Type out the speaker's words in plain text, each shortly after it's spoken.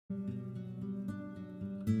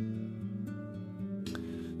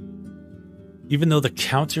Even though the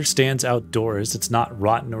counter stands outdoors, it's not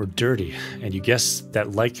rotten or dirty, and you guess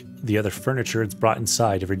that like the other furniture, it's brought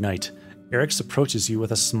inside every night. Eric's approaches you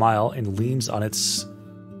with a smile and leans on its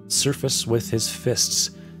surface with his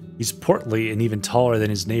fists. He's portly and even taller than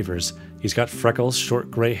his neighbors. He's got freckles, short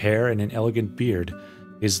gray hair, and an elegant beard.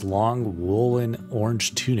 His long woolen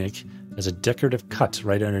orange tunic has a decorative cut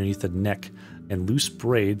right underneath the neck and loose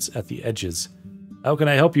braids at the edges. "How can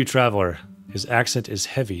I help you, traveler?" His accent is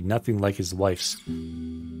heavy, nothing like his wife's. He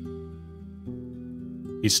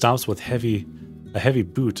stomps with a heavy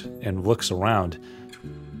boot and looks around,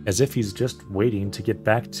 as if he's just waiting to get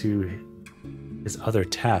back to his other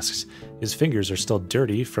tasks. His fingers are still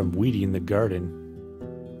dirty from weeding the garden.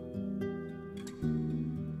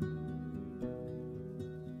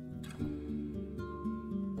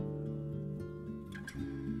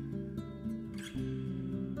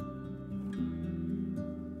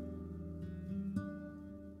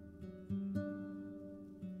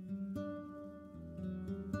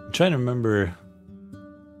 I'm trying to remember.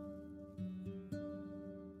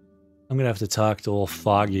 I'm gonna have to talk to old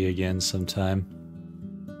Foggy again sometime.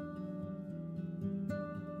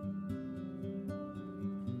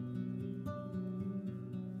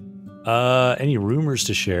 Any rumors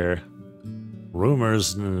to share?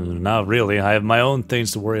 Rumors? Not really. I have my own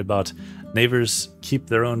things to worry about. Neighbors keep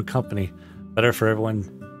their own company. Better for everyone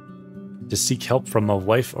to seek help from a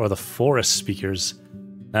wife or the forest speakers,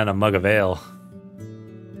 not a mug of ale.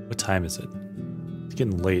 What time is it? It's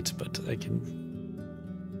getting late, but I can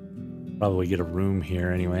probably get a room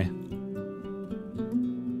here anyway.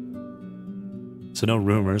 So no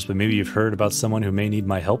rumors, but maybe you've heard about someone who may need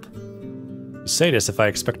my help? You say this if I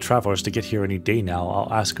expect travelers to get here any day now.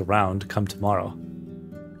 I'll ask around, come tomorrow.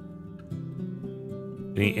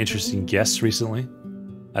 Any interesting guests recently?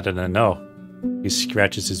 I don't know. He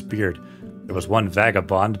scratches his beard. There was one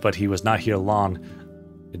vagabond, but he was not here long.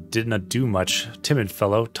 It did not do much. Timid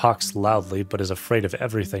fellow, talks loudly, but is afraid of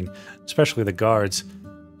everything, especially the guards.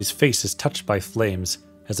 His face is touched by flames,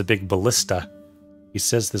 has a big ballista. He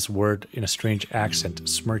says this word in a strange accent,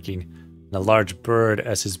 smirking, and a large bird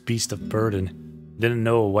as his beast of burden. Didn't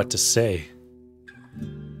know what to say.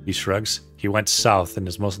 He shrugs. He went south and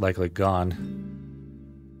is most likely gone.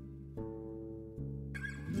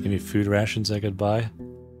 Any food rations I could buy?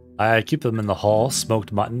 I keep them in the hall.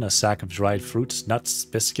 Smoked mutton, a sack of dried fruits, nuts,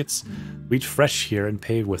 biscuits. We eat fresh here and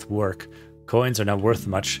pay with work. Coins are not worth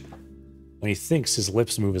much. When he thinks, his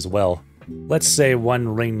lips move as well. Let's say 1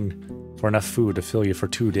 ring for enough food to fill you for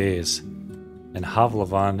 2 days. And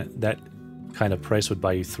Havlavan, that kind of price would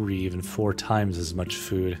buy you 3, even 4 times as much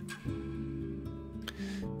food.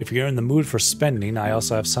 If you're in the mood for spending, I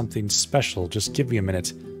also have something special. Just give me a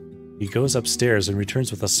minute. He goes upstairs and returns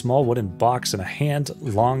with a small wooden box and a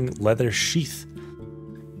hand-long leather sheath.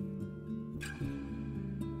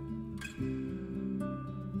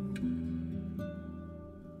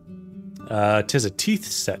 "'Tis a teeth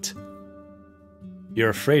set. You're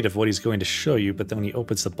afraid of what he's going to show you, but then when he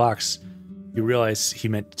opens the box, you realize he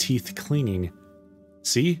meant teeth cleaning.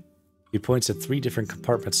 See? He points at 3 different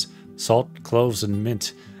compartments. Salt, cloves, and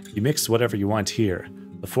mint. You mix whatever you want here.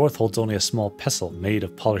 The 4th holds only a small pestle made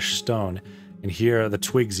of polished stone, and here are the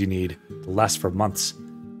twigs you need. They'll last for months."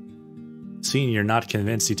 Seeing you're not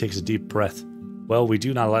convinced, he takes a deep breath. "Well, we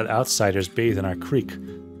do not let outsiders bathe in our creek.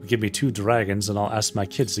 Give me 2 dragons, and I'll ask my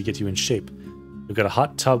kids to get you in shape. You've got a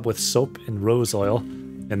hot tub with soap and rose oil,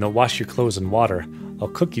 and they'll wash your clothes in water. I'll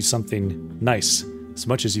cook you something nice, as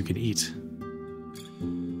much as you can eat."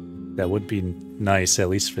 That would be nice, at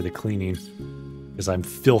least for the cleaning, because I'm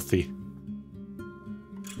filthy.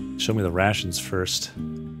 Show me the rations first.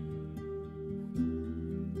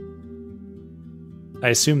 I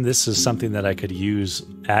assume this is something that I could use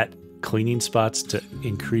at cleaning spots to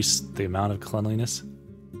increase the amount of cleanliness.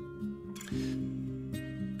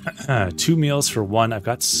 2 meals for 1. I've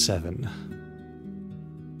got 7.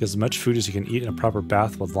 As much food as you can eat in a proper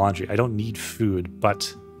bath with laundry. I don't need food,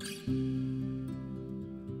 but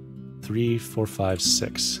 3, 4, 5,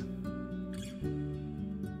 6.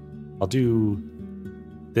 I'll do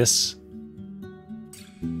this.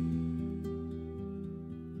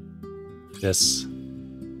 This.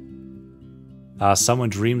 Someone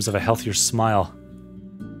dreams of a healthier smile.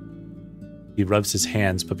 He rubs his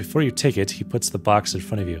hands, but before you take it, he puts the box in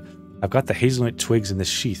front of you. I've got the hazelnut twigs in this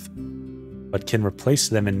sheath, but can replace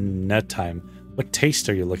them in no time. What taste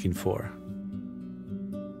are you looking for?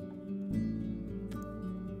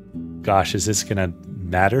 Gosh, is this gonna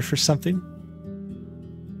matter for something?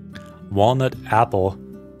 Walnut, apple,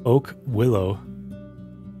 oak, willow,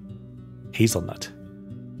 hazelnut.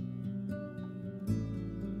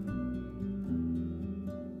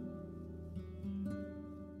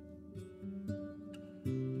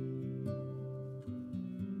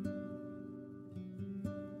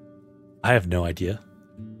 I have no idea.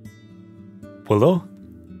 Willow?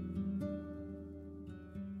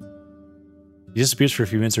 He disappears for a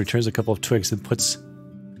few minutes, returns a couple of twigs, and puts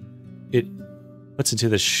into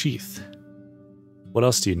the sheath. What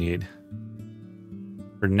else do you need?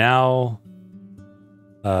 For now,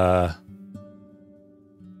 I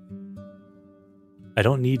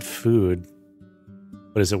don't need food.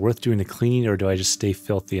 But is it worth doing the cleaning, or do I just stay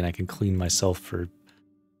filthy and I can clean myself for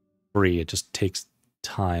free? It just takes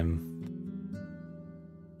time.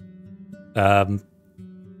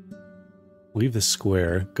 Leave the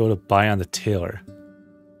square. Go to Buy on the Tailor.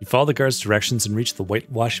 You follow the guard's directions and reach the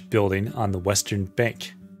whitewashed building on the western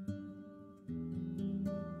bank.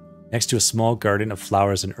 Next to a small garden of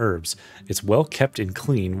flowers and herbs, it's well kept and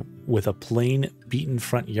clean, with a plain, beaten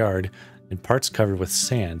front yard and parts covered with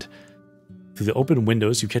sand. Through the open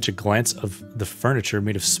windows, you catch a glance of the furniture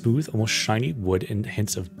made of smooth, almost shiny wood and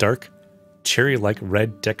hints of dark, cherry-like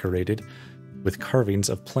red decorated with carvings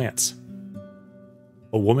of plants.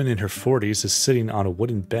 A woman in her 40s is sitting on a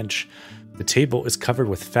wooden bench. The table is covered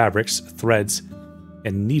with fabrics, threads,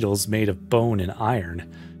 and needles made of bone and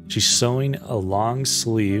iron. She's sewing a long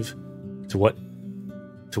sleeve to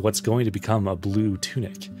what's going to become a blue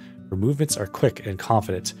tunic. Her movements are quick and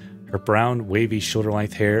confident. Her brown, wavy,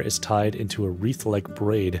 shoulder-length hair is tied into a wreath-like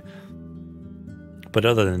braid. But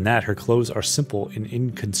other than that, her clothes are simple and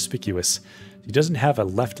inconspicuous. She doesn't have a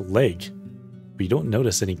left leg, but you don't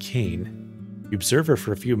notice any cane. You observe her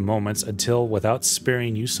for a few moments until, without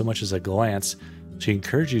sparing you so much as a glance, she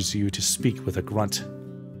encourages you to speak with a grunt.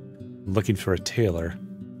 I'm looking for a tailor.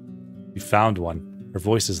 You found one. Her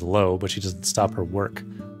voice is low, but she doesn't stop her work.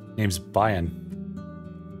 Name's Bayan.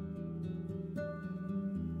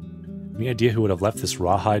 Any idea who would have left this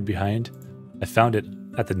rawhide behind? I found it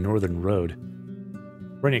at the northern road.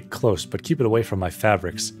 Bring it close, but keep it away from my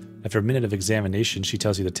fabrics. After a minute of examination, she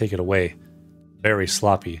tells you to take it away. Very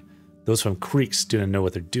sloppy. Those from Creeks do not know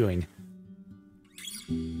what they're doing.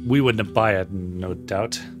 We wouldn't buy it, no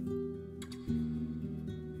doubt.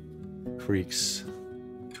 Creeks.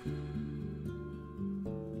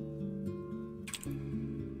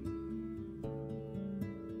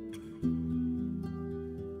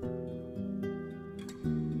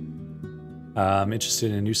 I'm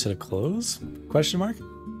interested in a new set of clothes? Question mark?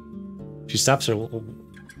 She stops her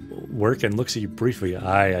work and looks at you briefly.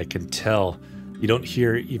 I can tell. You don't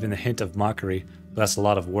hear even the hint of mockery, but that's a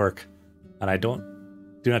lot of work. And I do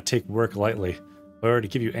not take work lightly. If I were to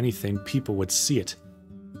give you anything, people would see it.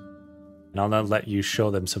 And I'll not let you show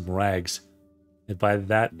them some rags. And by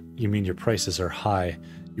that, you mean your prices are high.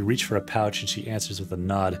 You reach for a pouch and she answers with a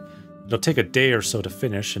nod. It'll take a day or so to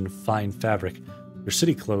finish and find fabric. Your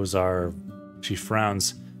city clothes are... She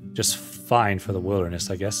frowns. Just fine for the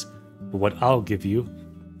wilderness, I guess. But what I'll give you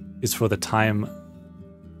is for the time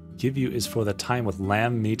with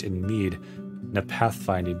lamb, meat, and mead, and a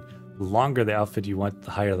pathfinding. The longer the outfit you want,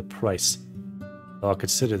 the higher the price. Though I'll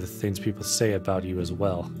consider the things people say about you as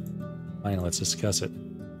well. Fine, let's discuss it.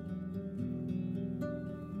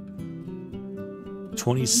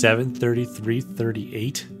 27, 33,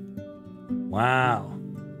 38? Wow.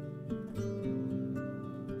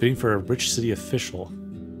 Bidding for a rich city official.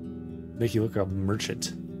 Make you look like a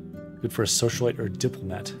merchant. Good for a socialite or a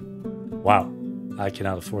diplomat. Wow, I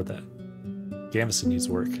cannot afford that. Gambeson needs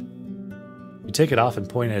work. You take it off and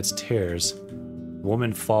point at its tears. The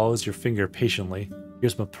woman follows your finger patiently.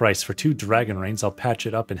 Here's my price. For 2 dragon reins, I'll patch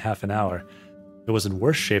it up in half an hour. If it was in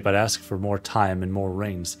worse shape, I'd ask for more time and more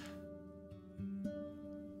reins.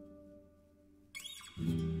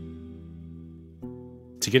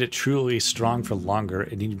 To get it truly strong for longer,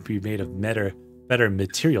 it needed to be made of better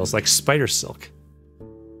materials like spider silk.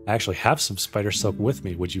 I actually have some spider silk with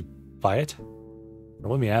me. Would you buy it?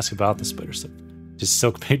 Or let me ask about the spider silk. It is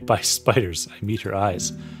silk made by spiders. I meet her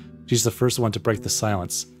eyes. She's the first one to break the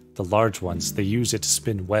silence. The large ones, they use it to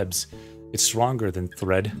spin webs. It's stronger than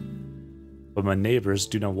thread. But my neighbors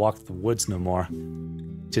do not walk the woods no more.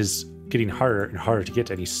 It is getting harder and harder to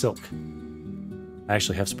get any silk. I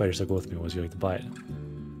actually have spider silk with me. Would you like to buy it?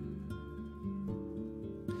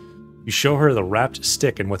 You show her the wrapped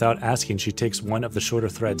stick, and without asking, she takes one of the shorter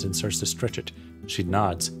threads and starts to stretch it. She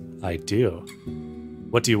nods. I do.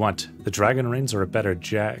 What do you want? The dragon rings or a better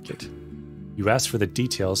jacket? You ask for the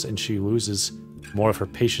details, and she loses more of her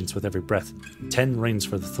patience with every breath. 10 rings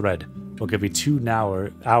for the thread. We'll give you 2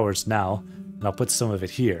 hours now, and I'll put some of it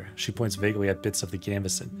here. She points vaguely at bits of the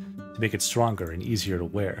gambeson to make it stronger and easier to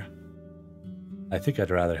wear. I think I'd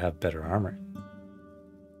rather have better armor.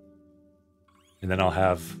 And then I'll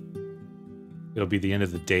have... It'll be the end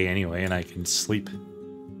of the day anyway, and I can sleep.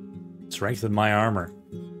 Strengthen my armor.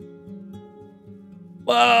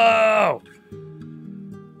 Whoa!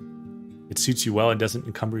 It suits you well and doesn't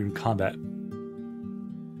encumber you in combat.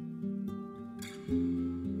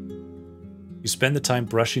 You spend the time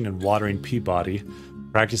brushing and watering Peabody,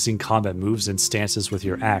 practicing combat moves and stances with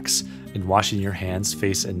your axe, and washing your hands,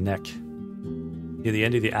 face, and neck. Near the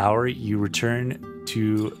end of the hour, you return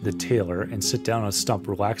to the tailor and sit down on a stump,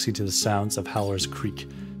 relaxing to the sounds of Howler's Creek.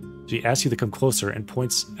 She asks you to come closer and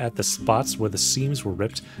points at the spots where the seams were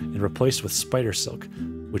ripped and replaced with spider silk,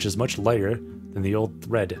 which is much lighter than the old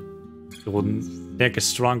thread. It will nick is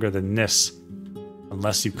stronger than this,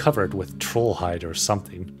 unless you cover it with troll hide or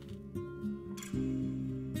something.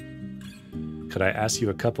 Could I ask you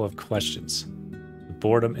a couple of questions? The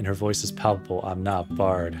boredom in her voice is palpable. I'm not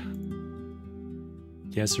Bard.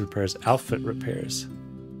 Yes, repairs. Outfit repairs.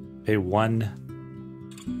 Pay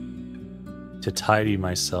 1 to tidy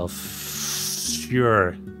myself.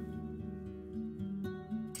 Sure.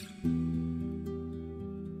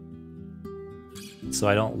 So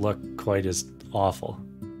I don't look quite as awful.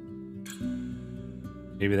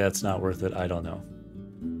 Maybe that's not worth it. I don't know.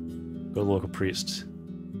 Go to the local priest.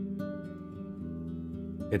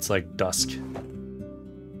 It's like dusk.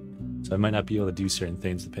 So I might not be able to do certain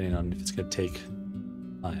things depending on if it's going to take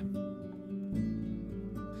time.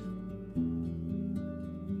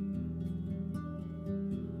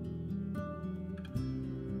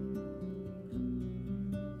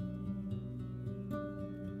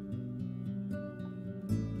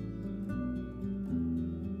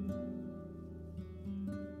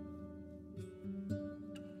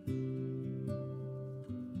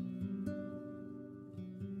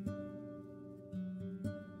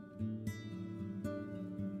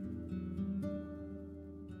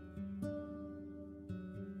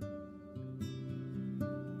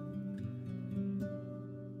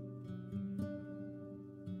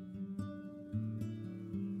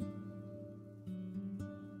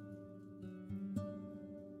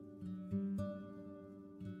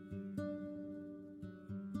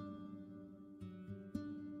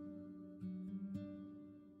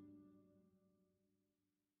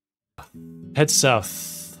 Head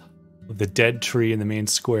south of the dead tree in the main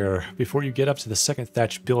square. Before you get up to the second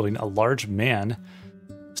thatched building, a large man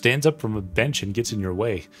stands up from a bench and gets in your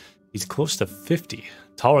way. He's close to 50,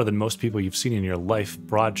 taller than most people you've seen in your life,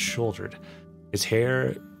 broad-shouldered. His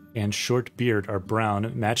hair and short beard are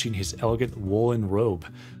brown, matching his elegant woolen robe.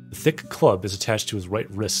 A thick club is attached to his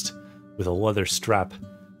right wrist with a leather strap.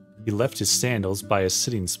 He left his sandals by his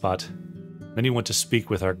sitting spot. Many want to speak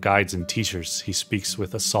with our guides and teachers. He speaks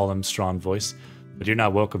with a solemn, strong voice. But you're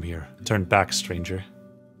not welcome here. Turn back, stranger.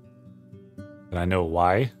 Can I know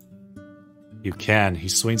why? You can. He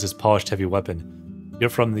swings his polished heavy weapon. You're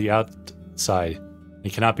from the outside. And he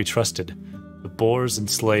cannot be trusted. The boors and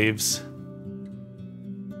slaves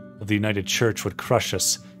of the United Church would crush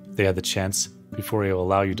us if they had the chance before he will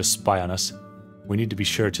allow you to spy on us. We need to be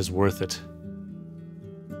sure 'tis worth it.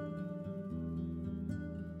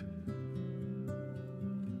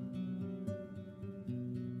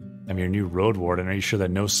 I'm your new Roadwarden. Are you sure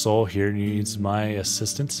that no soul here needs my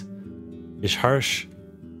assistance? His harsh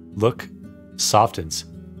look softens.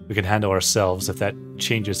 We can handle ourselves. If that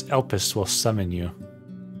changes, Elpis will summon you.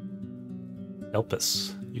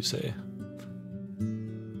 Elpis, you say?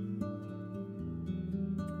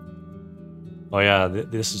 Oh yeah,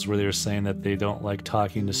 this is where they were saying that they don't like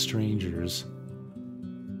talking to strangers.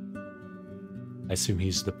 I assume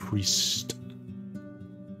he's the priest.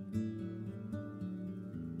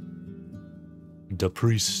 The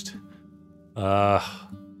priest. I'll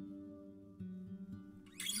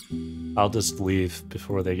just leave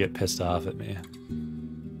before they get pissed off at me.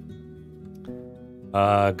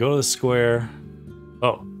 Go to the square.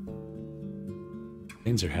 Oh.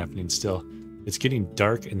 Things are happening still. It's getting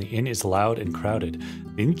dark and the inn is loud and crowded.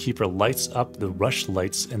 The innkeeper lights up the rush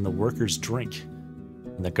lights and the workers drink.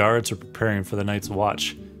 And the guards are preparing for the night's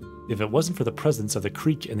watch. If it wasn't for the presence of the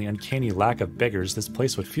creek and the uncanny lack of beggars, this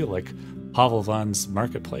place would feel like Havelvan's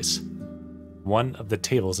marketplace. One of the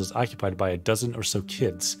tables is occupied by a dozen or so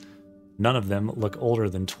kids. None of them look older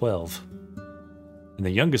than 12. And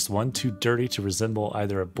the youngest one, too dirty to resemble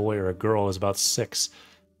either a boy or a girl, is about 6.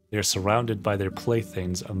 They are surrounded by their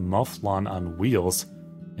playthings, a mufflon on wheels,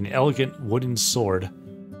 an elegant wooden sword,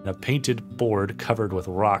 and a painted board covered with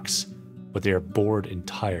rocks, but they are bored and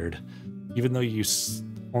tired. Even though you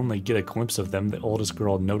only get a glimpse of them, the oldest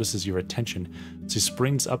girl notices your attention. She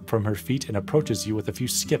springs up from her feet and approaches you with a few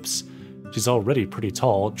skips. She's already pretty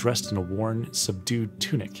tall, dressed in a worn, subdued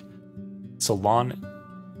tunic. So long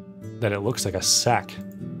that it looks like a sack.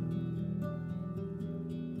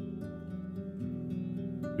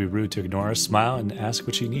 Be rude to ignore her, smile, and ask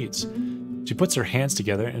what she needs. She puts her hands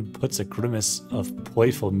together and puts a grimace of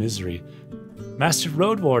playful misery. Master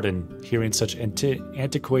Roadwarden, hearing such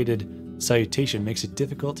antiquated salutation makes it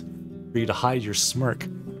difficult for you to hide your smirk.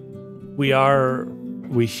 We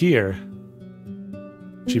hear.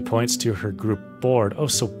 She points to her group. Bored. Oh,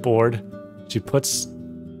 so bored. She puts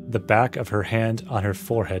the back of her hand on her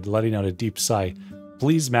forehead, letting out a deep sigh.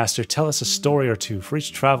 Please, master, tell us a story or two, for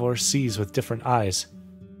each traveler sees with different eyes.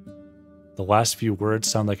 The last few words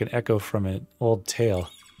sound like an echo from an old tale.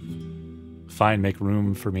 Fine, make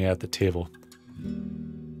room for me at the table.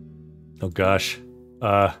 Oh gosh.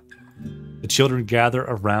 The children gather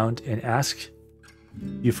around and ask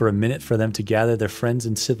you for a minute for them to gather their friends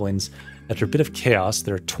and siblings. After a bit of chaos,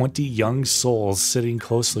 there are 20 young souls sitting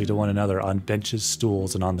closely to one another on benches,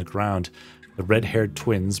 stools, and on the ground. The red-haired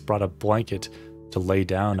twins brought a blanket to lay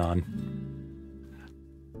down on.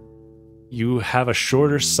 You have a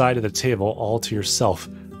shorter side of the table all to yourself.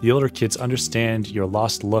 The older kids understand your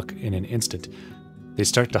lost look in an instant. They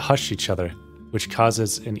start to hush each other, which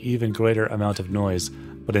causes an even greater amount of noise,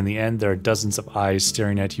 but in the end there are dozens of eyes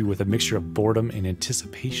staring at you with a mixture of boredom and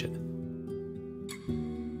anticipation.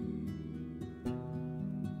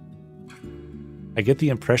 I get the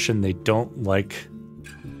impression they don't like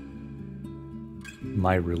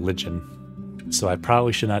my religion, so I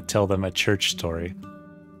probably should not tell them a church story.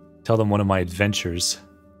 Tell them one of my adventures,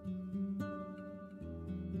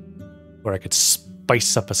 where I could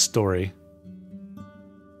spice up a story.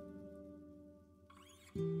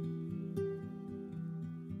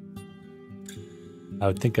 I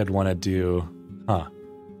would think I'd want to do...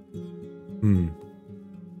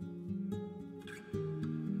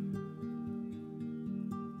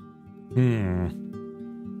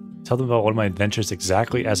 Tell them about one of my adventures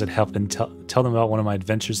exactly as it happened. Tell them about one of my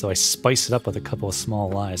adventures, though I spice it up with a couple of small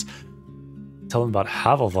lies. Tell them about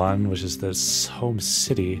Havelvan, which is this home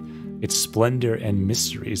city, its splendor and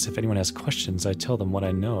mysteries. If anyone has questions, I tell them what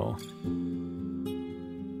I know.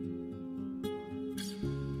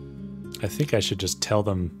 I think I should just tell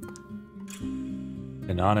them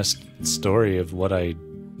an honest story of what I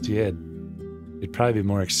did. They'd probably be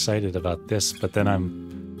more excited about this, but then I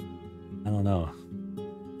don't know.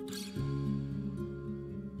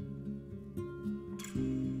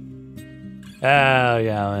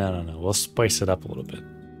 Yeah, I don't know. We'll spice it up a little bit.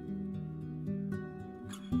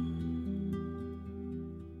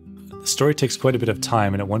 The story takes quite a bit of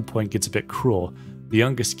time and at one point gets a bit cruel. The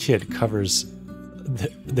youngest kid covers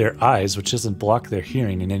their eyes, which doesn't block their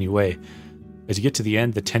hearing in any way. As you get to the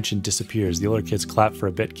end, the tension disappears. The older kids clap for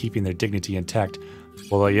a bit, keeping their dignity intact,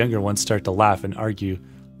 while the younger ones start to laugh and argue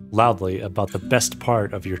loudly about the best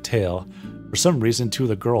part of your tale. For some reason, two of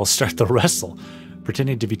the girls start to wrestle,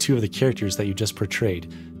 pretending to be two of the characters that you just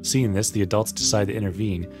portrayed. Seeing this, the adults decide to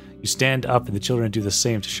intervene. You stand up and the children do the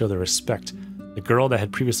same to show their respect. The girl that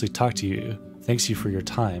had previously talked to you thanks you for your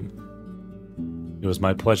time. It was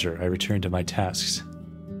my pleasure. I return to my tasks.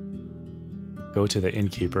 Go to the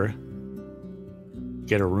innkeeper.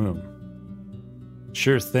 Get a room.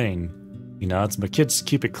 Sure thing. He nods. My kids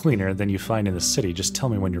keep it cleaner than you find in the city. Just tell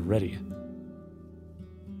me when you're ready.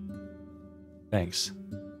 Thanks.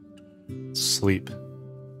 Sleep.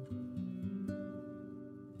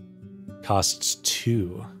 Costs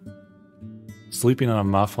 2. Sleeping on a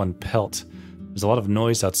Mafwan pelt. There's a lot of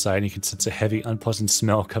noise outside and you can sense a heavy, unpleasant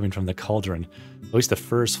smell coming from the cauldron. At least the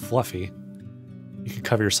fur's fluffy. You can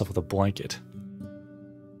cover yourself with a blanket.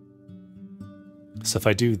 So if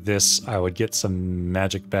I do this, I would get some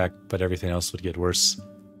magic back, but everything else would get worse.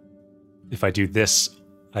 If I do this,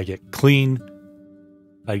 I get clean.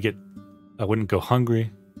 I wouldn't go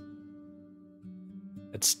hungry.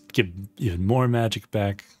 Let's get even more magic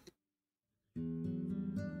back.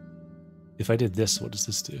 If I did this, what does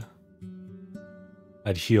this do?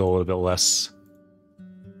 I'd heal a little bit less.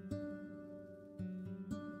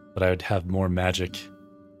 But I would have more magic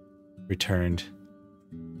returned.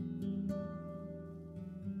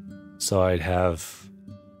 So I'd have...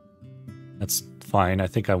 That's fine. I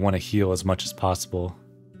think I want to heal as much as possible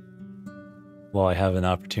while I have an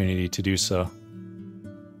opportunity to do so.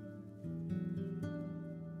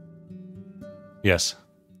 Yes.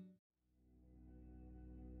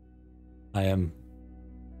 I am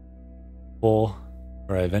full,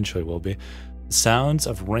 or I eventually will be. The sounds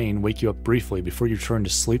of rain wake you up briefly. Before you return to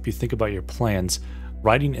sleep, you think about your plans.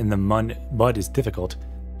 Riding in the mud is difficult.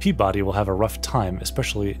 Peabody will have a rough time,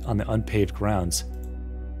 especially on the unpaved grounds.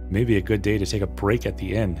 Maybe a good day to take a break at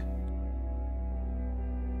the inn.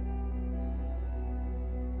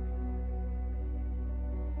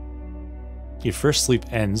 Your first sleep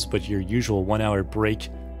ends, but your usual 1-hour break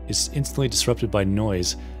is instantly disrupted by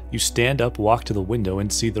noise. You stand up, walk to the window,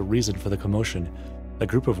 and see the reason for the commotion. A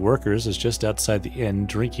group of workers is just outside the inn,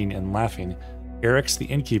 drinking and laughing. Eric's, the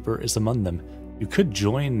innkeeper, is among them. You could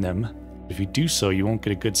join them, but if you do so, you won't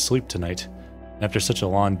get a good sleep tonight. And after such a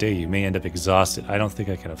long day, you may end up exhausted. I don't think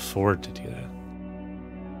I can afford to do that.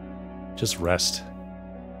 Just rest.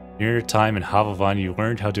 Near your time in Havavan, you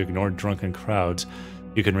learned how to ignore drunken crowds.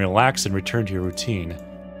 You can relax and return to your routine.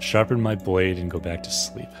 Sharpen my blade and go back to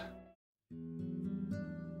sleep.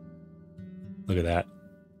 Look at that.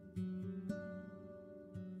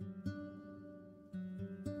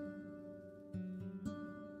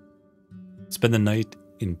 Spend the night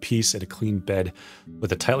in peace at a clean bed,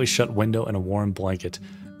 with a tightly shut window and a warm blanket.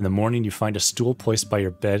 In the morning, you find a stool placed by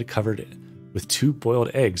your bed covered with 2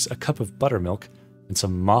 boiled eggs, a cup of buttermilk, and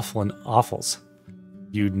some mufflin offals.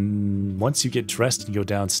 Once you get dressed and go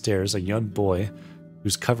downstairs, a young boy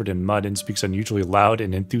who's covered in mud and speaks unusually loud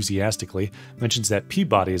and enthusiastically mentions that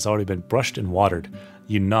Peabody has already been brushed and watered.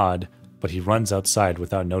 You nod, but he runs outside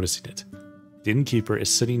without noticing it. The innkeeper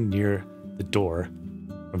is sitting near the door,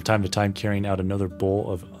 from time to time carrying out another bowl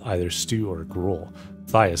of either stew or gruel.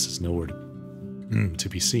 Thias is nowhere to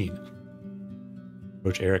be seen.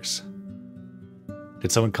 Approach Eric's.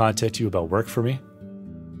 Did someone contact you about work for me?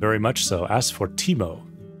 Very much so. Ask for Timo.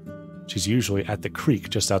 She's usually at the creek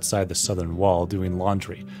just outside the southern wall doing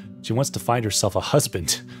laundry. She wants to find herself a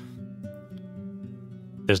husband.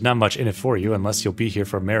 There's not much in it for you unless you'll be here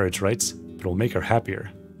for marriage rights, but it'll make her happier.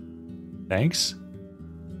 Thanks?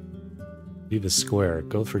 Leave the square.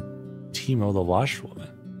 Go for Timo the washwoman.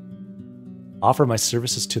 Offer my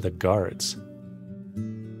services to the guards.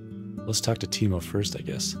 Let's talk to Timo first, I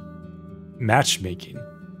guess. Matchmaking.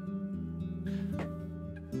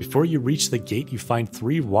 Before you reach the gate, you find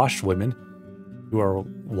 3 washwomen who are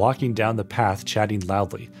walking down the path chatting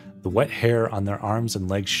loudly. The wet hair on their arms and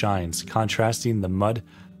legs shines, contrasting the mud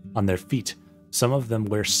on their feet. Some of them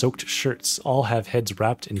wear soaked shirts. All have heads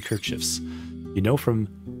wrapped in kerchiefs. You know from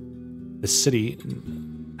the city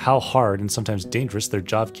how hard and sometimes dangerous their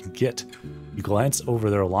job can get. You glance over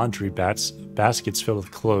their laundry baskets filled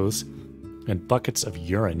with clothes and buckets of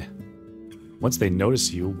urine. Once they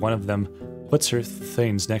notice you, one of them puts her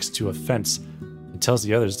things next to a fence and tells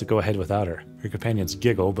the others to go ahead without her. Her companions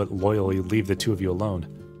giggle, but loyally leave the 2 of you alone.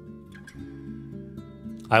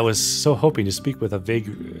 I was so hoping to speak with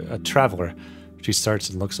a traveler. She starts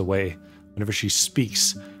and looks away. Whenever she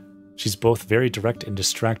speaks, she's both very direct and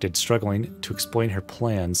distracted, struggling to explain her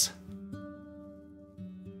plans.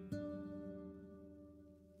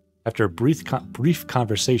 After a brief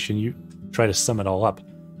conversation, you try to sum it all up.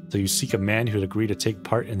 So you seek a man who'd agree to take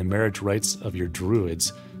part in the marriage rites of your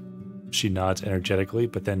druids. She nods energetically,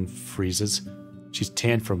 but then freezes. She's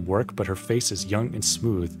tanned from work, but her face is young and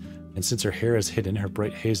smooth, and since her hair is hidden, her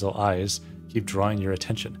bright hazel eyes keep drawing your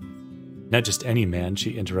attention. Not just any man,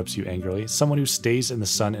 she interrupts you angrily. Someone who stays in the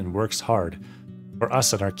sun and works hard. For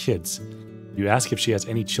us and our kids. You ask if she has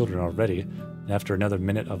any children already, and after another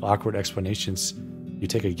minute of awkward explanations, you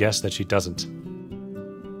take a guess that she doesn't.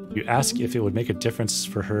 You ask if it would make a difference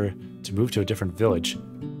for her to move to a different village.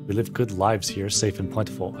 We live good lives here, safe and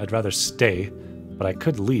plentiful. I'd rather stay, but I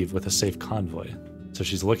could leave with a safe convoy. So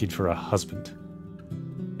she's looking for a husband.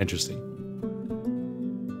 Interesting.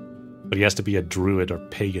 But he has to be a druid or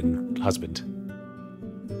pagan husband.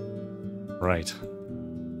 Right.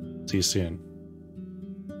 See you soon.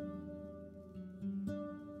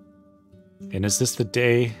 And is this the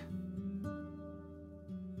day?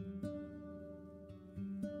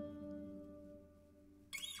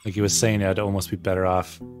 Like he was saying, I'd almost be better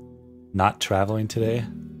off not traveling today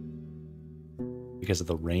because of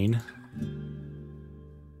the rain.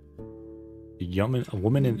 A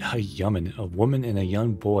woman and a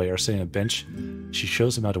young boy are sitting on a bench. She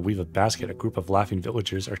shows him how to weave a basket. A group of laughing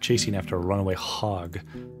villagers are chasing after a runaway hog.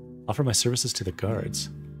 Offer my services to the guards.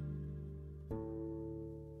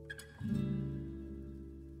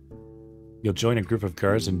 You'll join a group of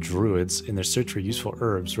guards and druids in their search for useful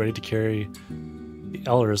herbs, ready to carry the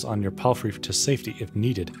elders on your palfrey to safety if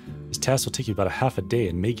needed. This task will take you about a half a day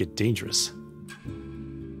and may get dangerous.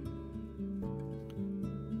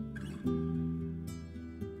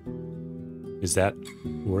 Is that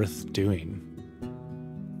worth doing?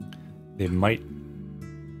 They might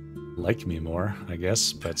like me more, I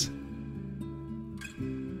guess, but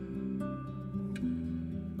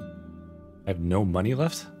I have no money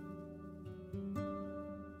left?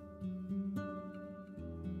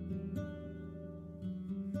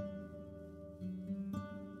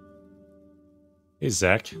 Hey,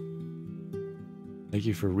 Zach. Thank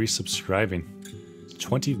you for resubscribing.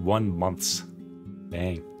 21 months.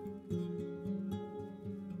 Dang.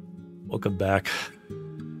 Welcome back.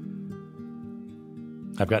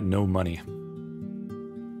 I've got no money.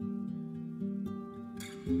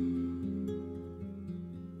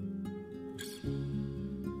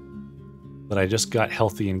 But I just got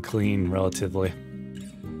healthy and clean relatively.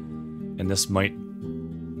 And this might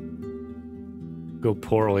go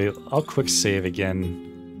poorly. I'll quick save again.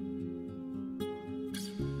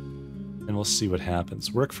 And we'll see what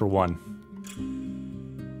happens. Work for 1.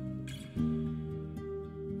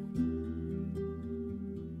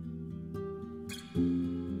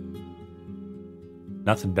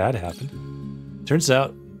 Nothing bad happened. Turns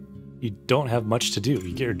out you don't have much to do.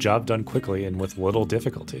 You get your job done quickly and with little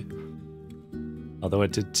difficulty. Although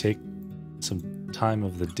it did take some time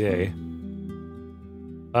of the day.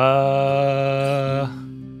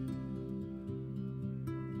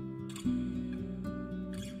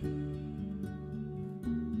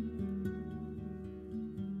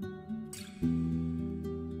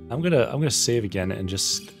 I'm gonna save again and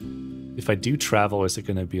just, if I do travel, is it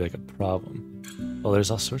gonna be like a problem? Well,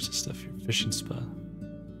 there's all sorts of stuff here. Fishing spot.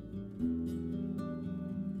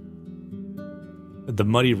 The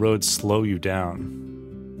muddy roads slow you down.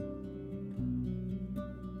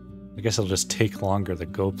 I guess it'll just take longer to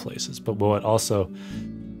go places, but will it also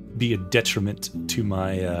be a detriment to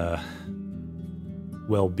my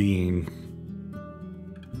well-being?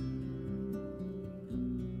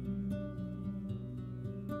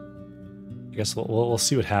 I guess we'll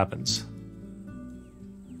see what happens.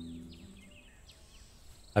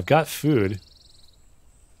 I've got food.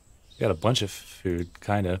 Got a bunch of food,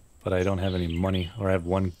 kinda, but I don't have any money. Or I have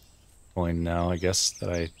 1 coin now, I guess, that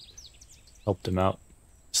I helped him out.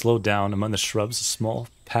 Slow down. Among the shrubs, a small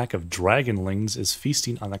pack of dragonlings is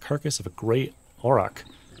feasting on the carcass of a gray auroch.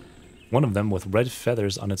 One of them, with red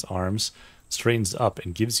feathers on its arms, straightens up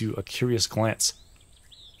and gives you a curious glance.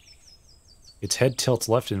 Its head tilts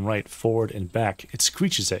left and right, forward and back. It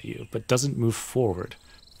screeches at you, but doesn't move forward,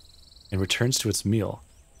 and returns to its meal.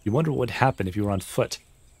 You wonder what would happen if you were on foot.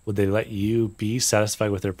 Would they let you be satisfied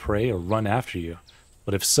with their prey or run after you?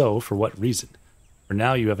 But if so, for what reason? For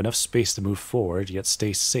now you have enough space to move forward, yet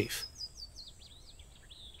stay safe.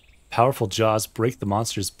 Powerful jaws break the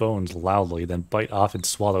monster's bones loudly, then bite off and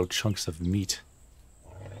swallow chunks of meat.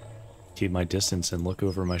 Keep my distance and look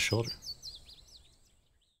over my shoulder.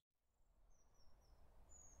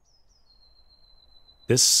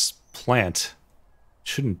 This plant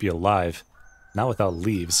shouldn't be alive, not without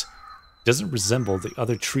leaves. It doesn't resemble the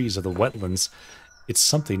other trees of the wetlands. It's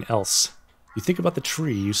something else. You think about the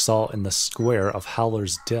tree you saw in the square of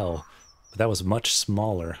Howler's Dell, but that was much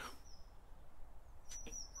smaller.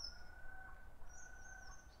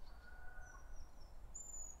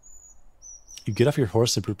 You get off your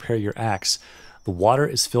horse and prepare your axe. The water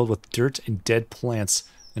is filled with dirt and dead plants,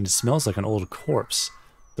 and it smells like an old corpse.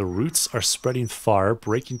 The roots are spreading far,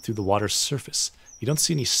 breaking through the water's surface. You don't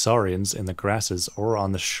see any saurians in the grasses or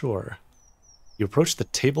on the shore. You approach the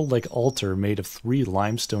table-like altar made of 3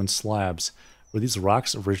 limestone slabs. Were these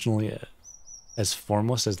rocks originally as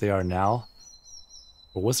formless as they are now?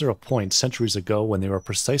 Or was there a point centuries ago when they were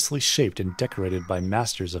precisely shaped and decorated by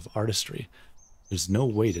masters of artistry? There's no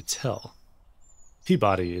way to tell.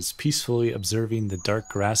 Peabody is peacefully observing the dark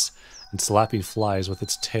grass and slapping flies with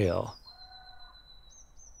its tail.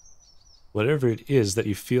 Whatever it is that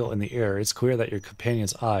you feel in the air, it's clear that your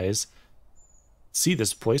companion's eyes see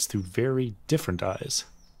this place through very different eyes.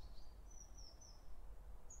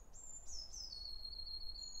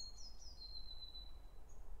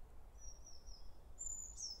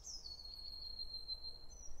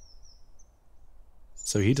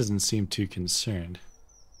 So he doesn't seem too concerned.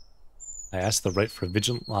 I ask the right for a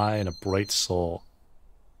vigilant eye and a bright soul.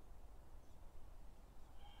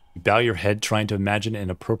 You bow your head, trying to imagine an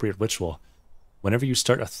appropriate ritual. Whenever you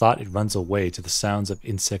start a thought, it runs away to the sounds of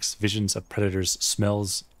insects, visions of predators,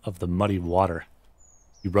 smells of the muddy water.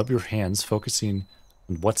 You rub your hands, focusing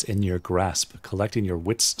on what's in your grasp, collecting your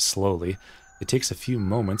wits slowly. It takes a few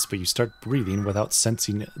moments, but you start breathing without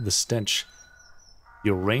sensing the stench.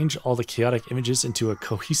 You arrange all the chaotic images into a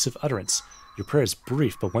cohesive utterance. Your prayer is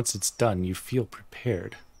brief, but once it's done, you feel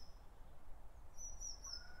prepared.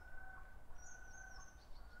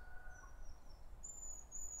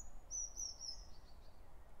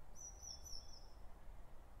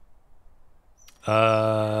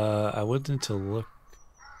 I wanted to look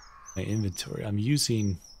at my inventory. I'm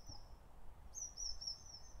using...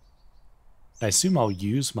 I assume I'll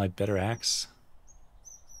use my better axe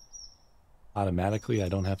automatically. I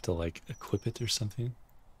don't have to, like, equip it or something.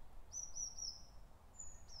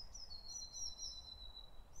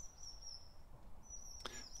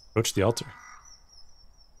 Approach the altar.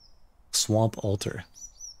 Swamp altar.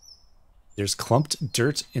 There's clumped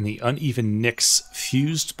dirt in the uneven nicks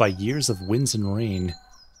fused by years of winds and rain.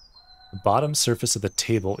 The bottom surface of the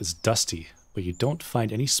table is dusty, but you don't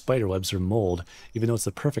find any spiderwebs or mold, even though it's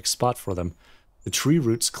the perfect spot for them. The tree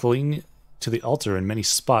roots cling to the altar in many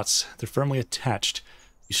spots. They're firmly attached.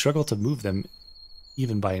 You struggle to move them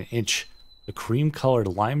even by an inch. The cream-colored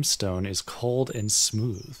limestone is cold and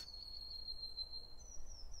smooth.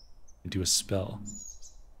 Do a spell.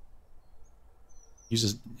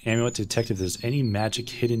 Use an amulet to detect if there's any magic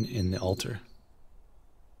hidden in the altar.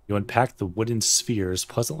 You unpack the wooden spheres,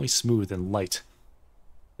 pleasantly smooth and light.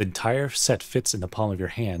 The entire set fits in the palm of your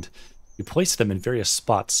hand. You place them in various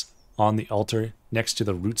spots on the altar, next to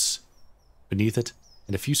the roots, beneath it,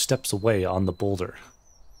 and a few steps away on the boulder.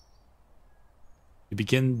 You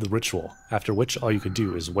begin the ritual, after which all you can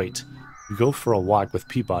do is wait. You go for a walk with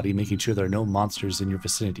Peabody, making sure there are no monsters in your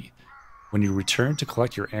vicinity. When you return to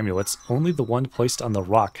collect your amulets, only the one placed on the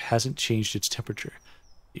rock hasn't changed its temperature.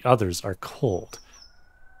 The others are cold.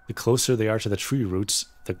 The closer they are to the tree roots,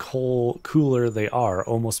 the cooler they are,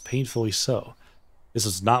 almost painfully so. This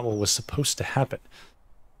is not what was supposed to happen.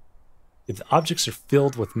 If the objects are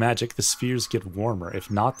filled with magic, the spheres get warmer. If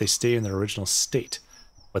not, they stay in their original state.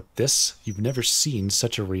 But this, you've never seen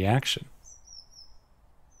such a reaction.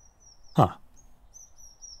 Huh.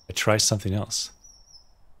 I try something else.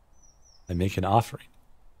 I make an offering.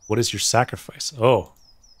 What is your sacrifice? Oh.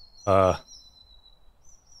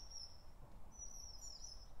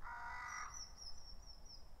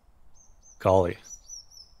 Golly.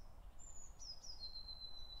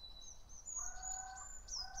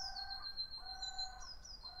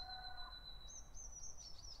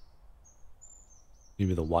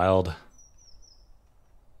 Maybe the wild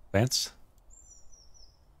plants?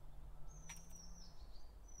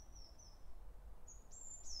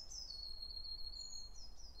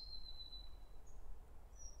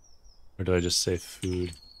 Or do I just say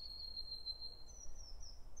food?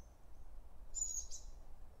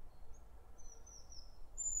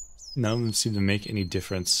 None of them seem to make any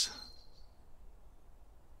difference.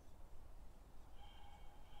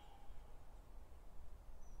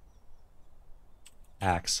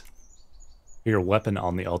 Axe. Your weapon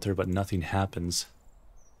on the altar, but nothing happens.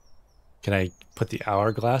 Can I put the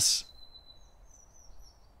hourglass?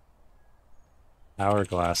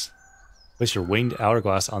 Hourglass. Place your winged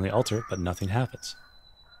hourglass on the altar, but nothing happens.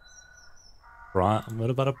 What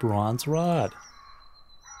about a bronze rod?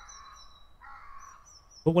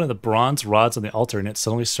 Put one of the bronze rods on the altar and it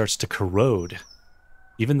suddenly starts to corrode.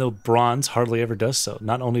 Even though bronze hardly ever does so.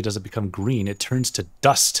 Not only does it become green, it turns to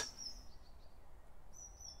dust.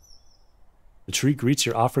 The tree greets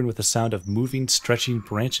your offering with the sound of moving, stretching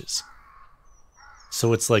branches.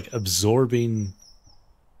 So it's like absorbing...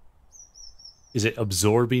 Is it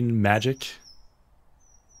absorbing magic?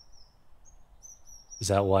 Is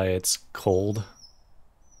that why it's cold?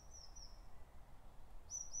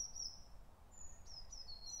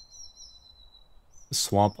 The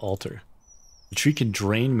swamp altar. The tree can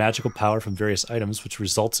drain magical power from various items, which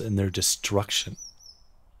results in their destruction.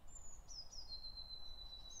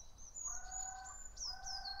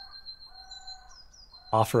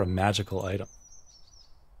 Offer a magical item.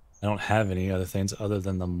 I don't have any other things other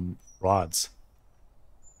than the rods.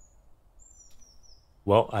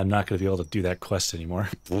 Well, I'm not going to be able to do that quest anymore.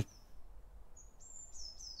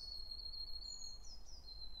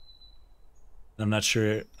 I'm not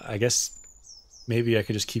sure. I guess maybe I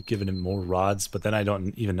could just keep giving him more rods, but then I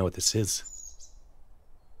don't even know what this is.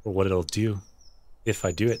 Or what it'll do if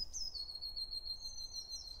I do it.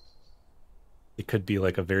 It could be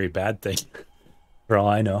like a very bad thing, for all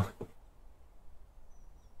I know.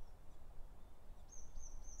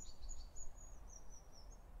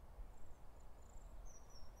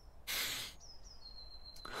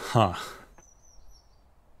 Huh.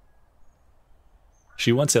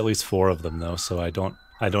 She wants at least 4 of them though, so I don't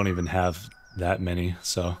even have that many,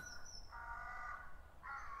 so.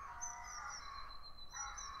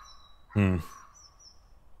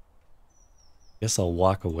 Guess I'll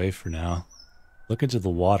walk away for now. Look into the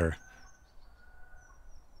water.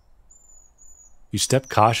 You step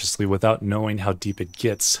cautiously without knowing how deep it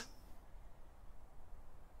gets.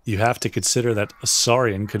 You have to consider that a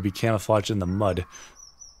saurian could be camouflaged in the mud,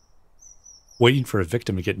 waiting for a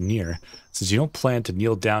victim to get near. Since you don't plan to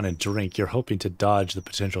kneel down and drink, you're hoping to dodge the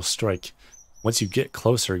potential strike. Once you get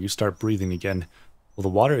closer, you start breathing again. While the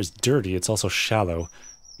water is dirty, it's also shallow.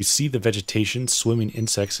 You see the vegetation, swimming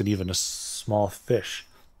insects, and even a small fish.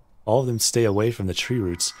 All of them stay away from the tree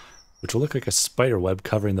roots, which will look like a spider web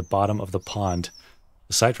covering the bottom of the pond.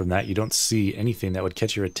 Aside from that, you don't see anything that would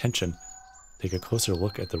catch your attention. Take a closer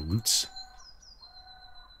look at the roots.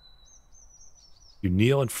 You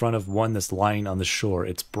kneel in front of one that's lying on the shore.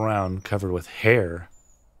 It's brown, covered with hair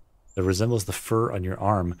that resembles the fur on your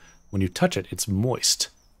arm. When you touch it, it's moist,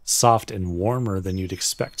 soft, and warmer than you'd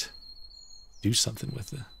expect. Do something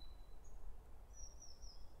with it.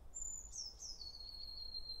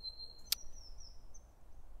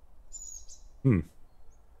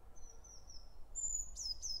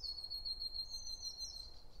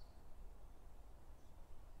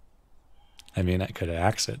 I mean, I could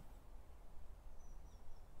axe it.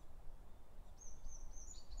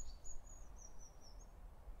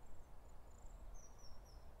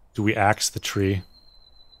 Do we axe the tree?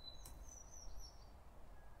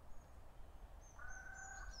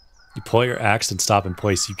 You pull your axe and stop in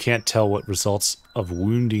place. You can't tell what results of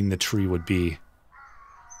wounding the tree would be.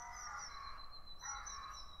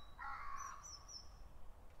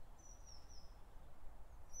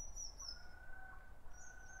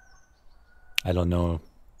 I don't know.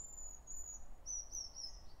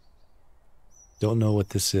 Don't know what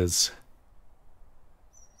this is.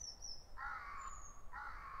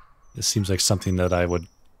 This seems like something that I would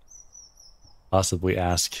possibly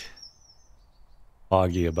ask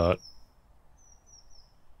Foggy about.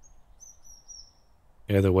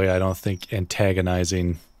 Either way, I don't think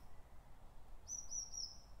antagonizing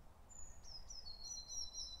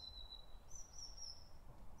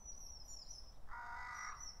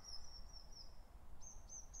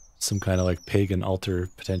some kind of like pagan altar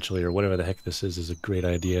potentially, or whatever the heck this is a great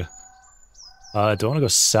idea. Do I want to go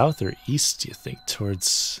south or east, do you think,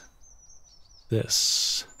 towards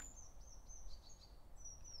this?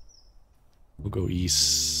 We'll go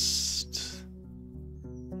east.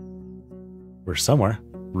 We're somewhere.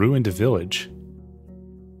 Ruined village.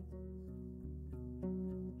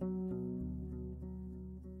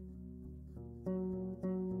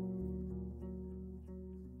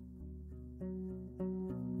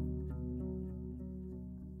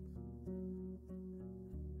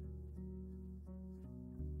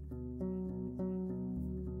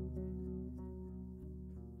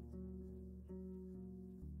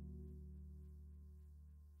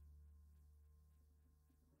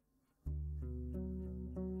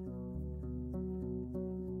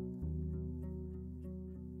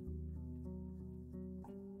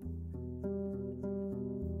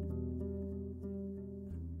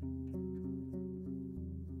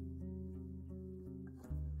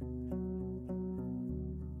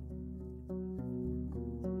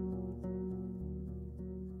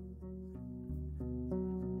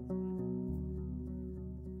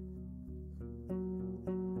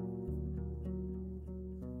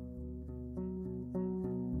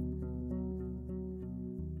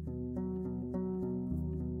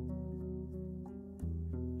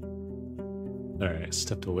 Alright,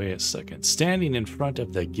 stepped away a second. Standing in front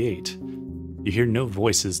of the gate, you hear no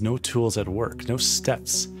voices, no tools at work, no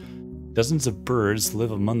steps. Dozens of birds live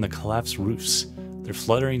among the collapsed roofs. Their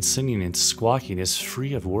fluttering, singing, and squawking is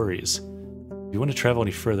free of worries. If you want to travel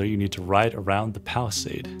any further, you need to ride around the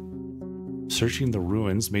palisade. Searching the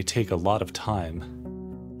ruins may take a lot of time.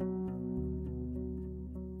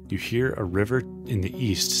 You hear a river in the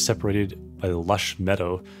east, separated by the lush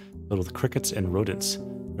meadow filled with crickets and rodents.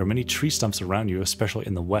 There are many tree stumps around you, especially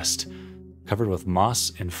in the west, covered with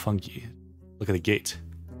moss and fungi. Look at the gate.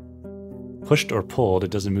 Pushed or pulled,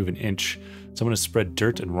 it doesn't move an inch. Someone has spread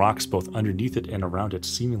dirt and rocks both underneath it and around it,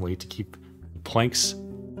 seemingly to keep the planks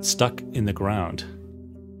stuck in the ground.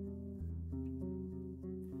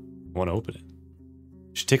 I want to open it.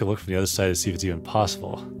 You should take a look from the other side to see if it's even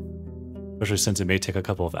possible. Especially since it may take a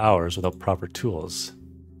couple of hours without proper tools.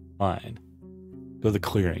 Fine. Go to the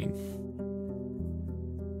clearing.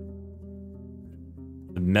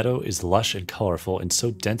 The meadow is lush and colorful and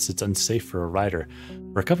so dense it's unsafe for a rider.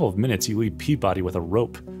 For a couple of minutes, you lead Peabody with a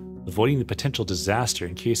rope, avoiding the potential disaster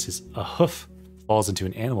in case a hoof falls into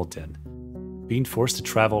an animal den. Being forced to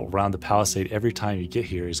travel around the palisade every time you get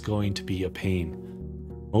here is going to be a pain.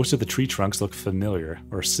 Most of the tree trunks look familiar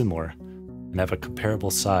or similar and have a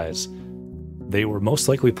comparable size. They were most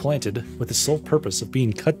likely planted with the sole purpose of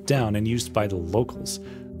being cut down and used by the locals,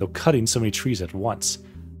 though cutting so many trees at once,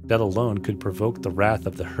 that alone could provoke the wrath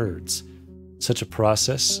of the herds. Such a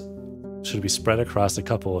process should be spread across a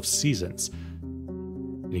couple of seasons,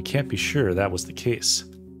 and you can't be sure that was the case.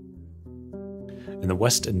 In the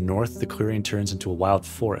west and north, the clearing turns into a wild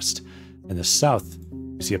forest. In the south,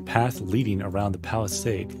 you see a path leading around the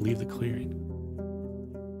palisade. Leave the clearing.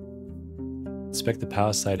 Inspect the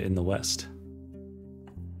palisade in the west.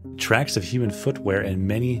 Tracks of human footwear and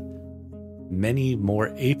many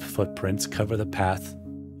more ape footprints cover the path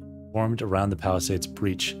formed around the palisade's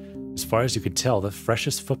breach. As far as you could tell, the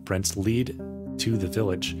freshest footprints lead to the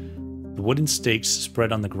village. The wooden stakes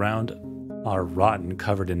spread on the ground are rotten,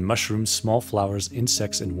 covered in mushrooms, small flowers,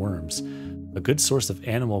 insects, and worms. A good source of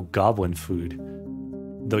animal goblin food,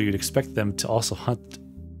 though you'd expect them to also hunt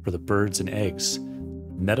for the birds and eggs.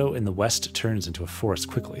 The meadow in the west turns into a forest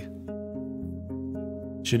quickly.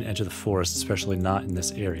 You shouldn't enter the forest, especially not in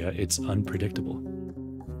this area. It's unpredictable.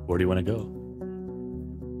 Where do you want to go?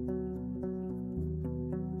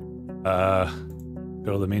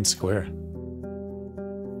 Go to the main square.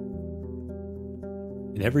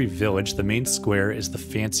 In every village, the main square is the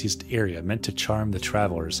fanciest area, meant to charm the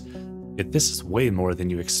travelers. Yet this is way more than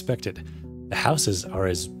you expected. The houses are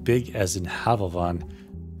as big as in Havelvan,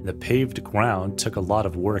 and the paved ground took a lot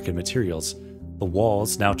of work and materials. The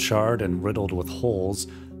walls, now charred and riddled with holes,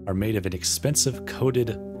 are made of an expensive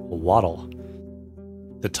coated wattle.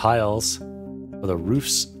 The tiles for the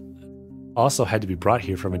roofs also had to be brought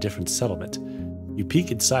here from a different settlement. You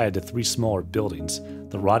peek inside the 3 smaller buildings,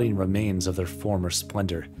 the rotting remains of their former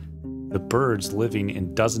splendor. The birds living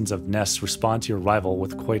in dozens of nests respond to your arrival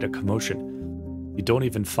with quite a commotion. You don't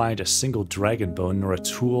even find a single dragon bone nor a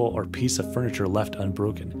tool or piece of furniture left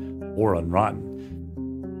unbroken or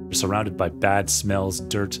unrotten. You're surrounded by bad smells,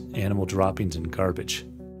 dirt, animal droppings, and garbage.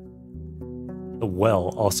 The well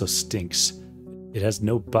also stinks. It has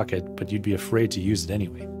no bucket, but you'd be afraid to use it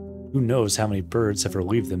anyway. Who knows how many birds have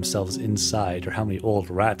relieved themselves inside, or how many old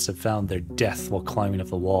rats have found their death while climbing up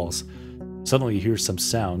the walls. Suddenly you hear some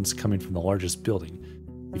sounds coming from the largest building.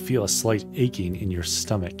 You feel a slight aching in your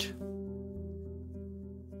stomach.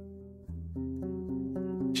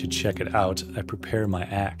 You should check it out. I prepare my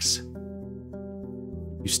axe.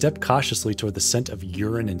 You step cautiously toward the scent of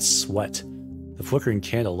urine and sweat. The flickering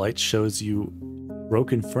candlelight shows you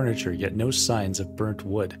broken furniture, yet no signs of burnt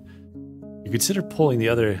wood. You consider pulling the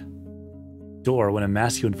other door when a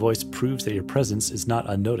masculine voice proves that your presence is not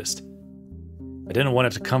unnoticed. I didn't want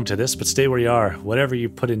it to come to this, but stay where you are. Whatever you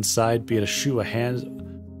put inside, be it a shoe, a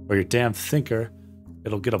hand, or your damn thinker,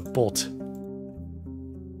 it'll get a bolt.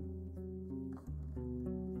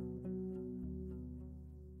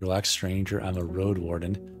 Relax, stranger. I'm a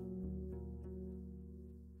Roadwarden.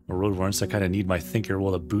 I'm a Roadwarden, so I kind of need my thinker.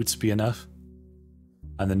 Will the boots be enough?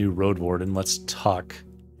 I'm the new Roadwarden. Let's talk.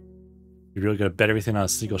 You're really gonna bet everything on a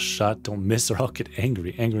single shot? Don't miss or I'll get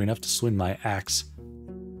angry. Angry enough to swing my axe.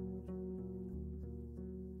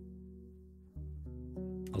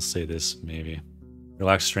 I'll say this, maybe.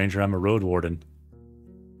 Relax, stranger. I'm a Roadwarden.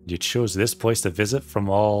 You chose this place to visit from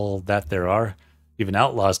all that there are? Even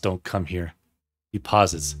outlaws don't come here. He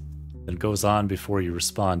pauses, then goes on before you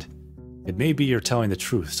respond. It may be you're telling the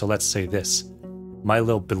truth, so let's say this. My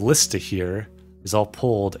little ballista here is all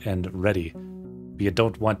pulled and ready. But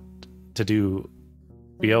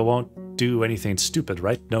you won't do anything stupid,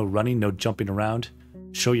 right? No running, no jumping around.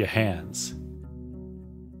 Show your hands.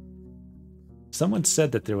 Someone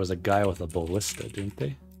said that there was a guy with a ballista, didn't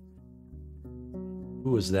they?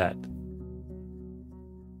 Who was that?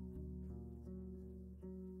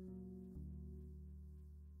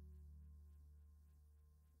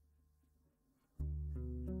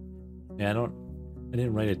 Yeah, I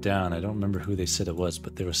didn't write it down. I don't remember who they said it was,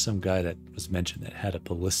 but there was some guy that was mentioned that had a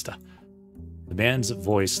ballista. The man's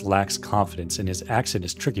voice lacks confidence, and his accent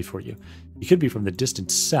is tricky for you. He could be from the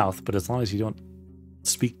distant south, but as long as you don't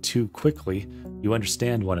speak too quickly, you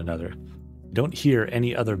understand one another. You don't hear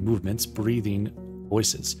any other movements, breathing,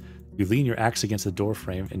 voices. You lean your axe against the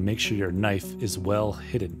doorframe and make sure your knife is well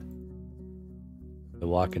hidden. I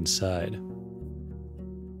walk inside.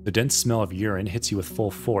 The dense smell of urine hits you with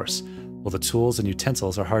full force, while the tools and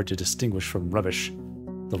utensils are hard to distinguish from rubbish.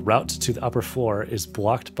 The route to the upper floor is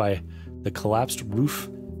blocked by the collapsed roof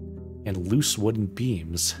and loose wooden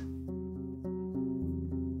beams.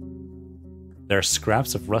 There are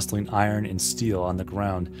scraps of rustling iron and steel on the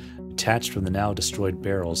ground, detached from the now destroyed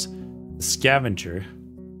barrels. The scavenger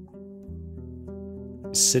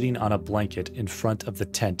is sitting on a blanket in front of the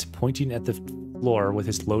tent, pointing at the floor with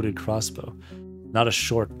his loaded crossbow. Not a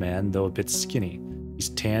short man, though a bit skinny. He's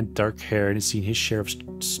tanned, dark-haired, and has seen his share of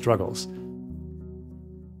struggles.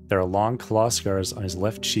 There are long claw scars on his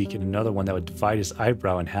left cheek and another one that would divide his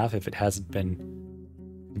eyebrow in half if it hasn't been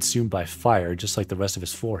consumed by fire, just like the rest of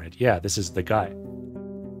his forehead. Yeah, this is the guy.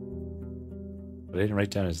 But I didn't write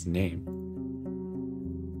down his name.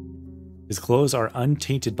 His clothes are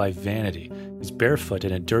untainted by vanity. He's barefoot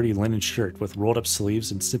in a dirty linen shirt with rolled-up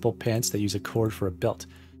sleeves and simple pants that use a cord for a belt.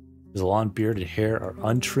 His long beard and hair are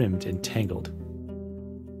untrimmed and tangled.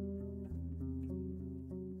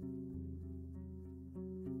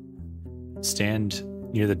 Stand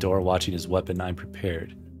near the door watching his weapon. I'm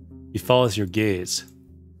prepared. He follows your gaze.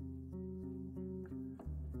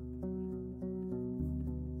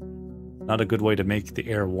 Not a good way to make the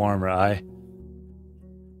air warmer, I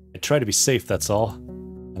try to be safe, that's all.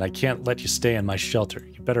 And I can't let you stay in my shelter.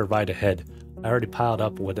 You better ride ahead. I already piled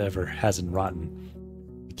up whatever hasn't rotten.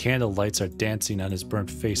 The candle lights are dancing on his burnt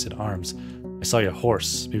face and arms. I saw your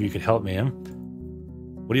horse. Maybe you could help me, huh?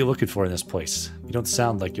 What are you looking for in this place? You don't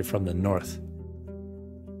sound like you're from the north.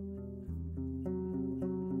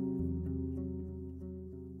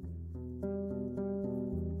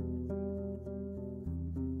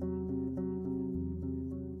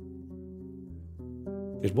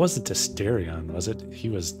 It wasn't Asterion, was it? He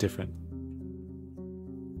was different.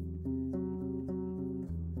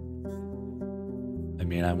 I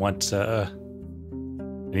mean, I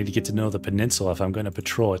need to get to know the peninsula if I'm going to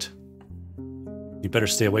patrol it. You better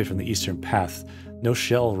stay away from the eastern path. No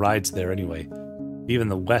shell rides there anyway. Even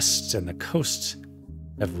the west and the coast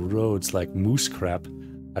have roads like moose crap.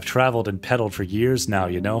 I've traveled and pedaled for years now,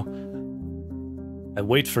 you know. I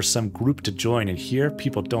wait for some group to join, and here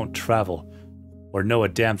people don't travel or know a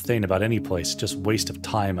damn thing about any place. Just waste of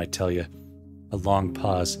time, I tell you. A long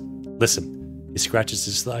pause. Listen. He scratches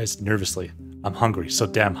his thighs nervously. I'm hungry, so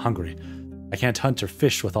damn hungry. I can't hunt or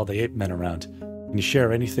fish with all the ape men around. Can you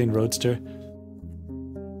share anything, Roadster?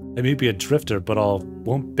 I may be a drifter, but I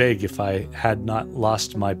won't beg if I had not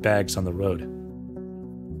lost my bags on the road.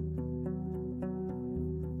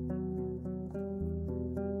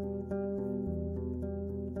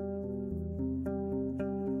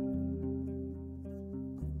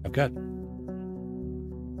 I've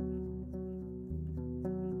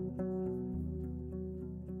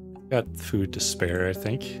got food to spare, I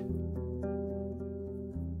think.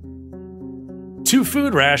 2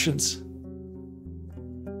 food rations!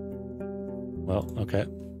 Well, okay.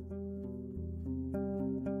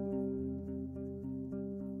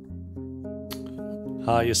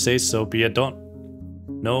 You say so, be it. Don't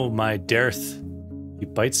know my dearth. He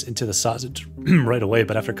bites into the sausage right away,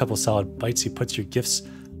 but after a couple solid bites, he puts your gifts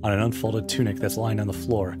on an unfolded tunic that's lying on the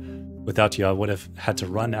floor. Without you, I would have had to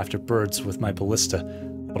run after birds with my ballista,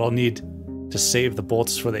 but I'll need to save the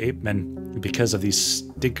bolts for the ape men. Because of these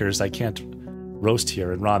stinkers, I can't roast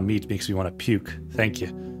here, and raw meat makes me want to puke. Thank you.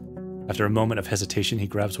 After a moment of hesitation, he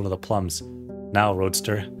grabs one of the plums. Now,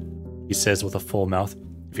 Roadster, he says with a full mouth,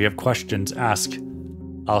 if you have questions, ask.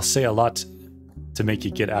 I'll say a lot to make you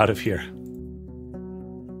get out of here.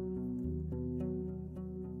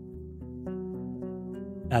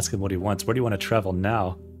 Ask him what he wants. Where do you want to travel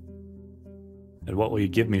now? And what will you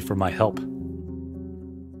give me for my help?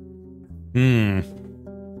 Yeah,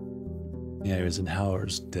 he was in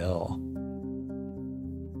Howard's Dell.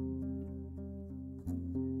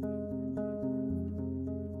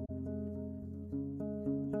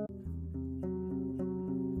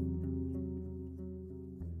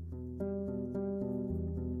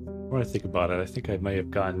 When I think about it, I think I might have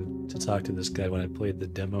gotten to talk to this guy when I played the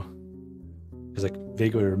demo. Because I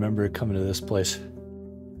vaguely remember coming to this place,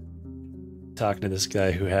 talking to this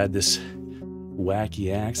guy who had this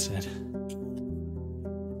wacky accent.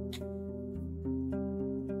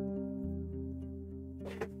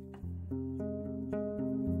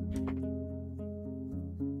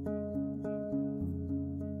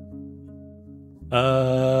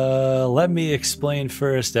 Let me explain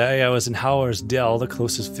first. I was in Howard's Dell, the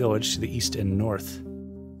closest village to the east and north.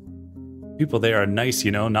 People there are nice,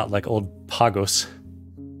 you know, not like old Pagos.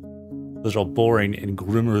 Those are all boring and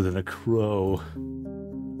grimmer than a crow.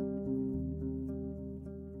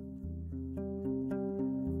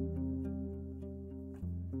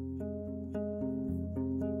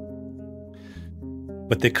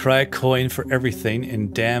 But they cry coin for everything,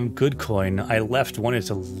 and damn good coin. I left, wanted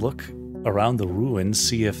to look around the ruins,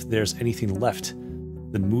 see if there's anything left,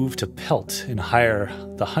 then move to Pelt and hire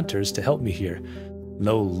the hunters to help me here.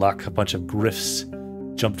 No luck, a bunch of griffs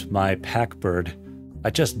jumped my pack bird.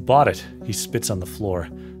 I just bought it. He spits on the floor,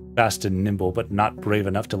 fast and nimble, but not brave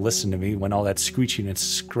enough to listen to me when all that screeching and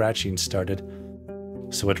scratching started.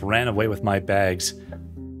 So it ran away with my bags.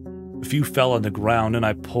 A few fell on the ground and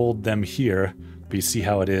I pulled them here, but you see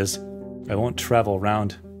how it is. I won't travel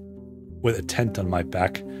around with a tent on my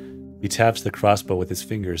back. He taps the crossbow with his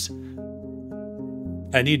fingers.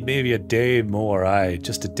 I need maybe a day more,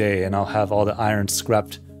 just a day, and I'll have all the iron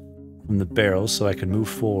scrapped from the barrels so I can move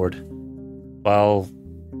forward. Well,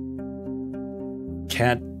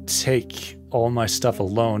 can't take all my stuff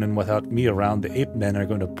alone, and without me around, the ape men are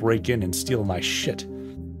going to break in and steal my shit.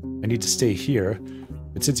 I need to stay here,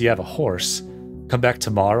 but since you have a horse, come back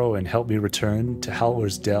tomorrow and help me return to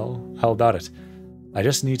Howard's Dell. How about it? I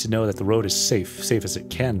just need to know that the road is safe as it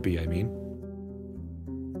can be, I mean.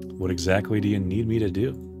 What exactly do you need me to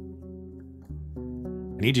do?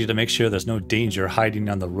 I need you to make sure there's no danger hiding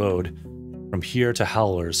on the road. from here to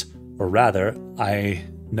Howlers. Or rather, I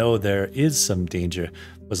know there is some danger.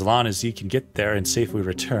 But as long as you can get there and safely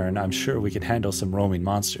return, I'm sure we can handle some roaming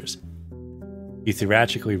monsters. He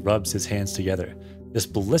theatrically rubs his hands together. This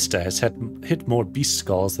ballista has hit more beast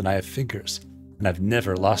skulls than I have fingers. And I've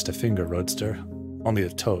never lost a finger, Roadster. Only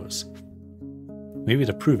the toes. Maybe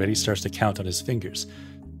to prove it, he starts to count on his fingers.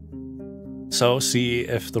 So, see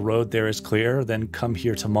if the road there is clear, then come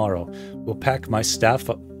here tomorrow. We'll pack my staff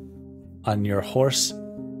up on your horse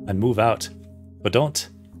and move out. But don't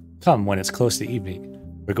come when it's close to evening.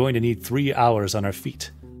 We're going to need 3 hours on our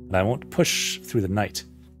feet, and I won't push through the night.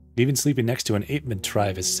 Even sleeping next to an ape-man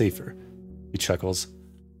tribe is safer. He chuckles.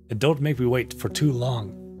 And don't make me wait for too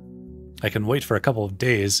long. I can wait for a couple of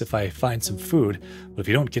days if I find some food, but if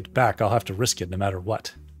you don't get back, I'll have to risk it no matter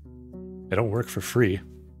what. I don't work for free.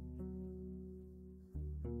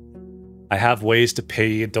 I have ways to pay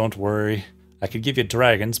you, don't worry. I could give you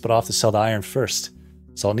dragons, but I'll have to sell the iron first.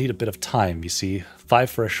 So I'll need a bit of time, you see. 5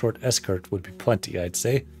 for a short escort would be plenty, I'd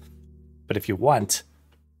say. But if you want,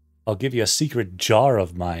 I'll give you a secret jar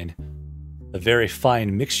of mine. A very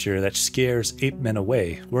fine mixture that scares ape men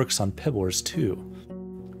away. Works on pebblers, too.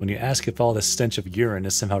 When you ask if all this stench of urine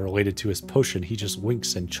is somehow related to his potion, he just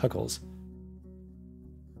winks and chuckles.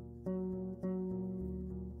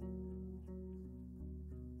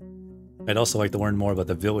 I'd also like to learn more about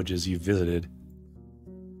the villages you visited.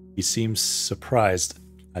 He seems surprised.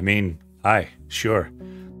 I mean, aye, sure.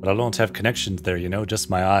 But I don't have connections there, you know, just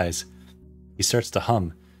my eyes. He starts to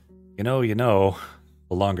hum. You know,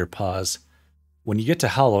 a longer pause. When you get to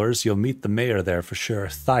Howlers, you'll meet the mayor there for sure,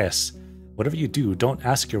 Thias. Whatever you do, don't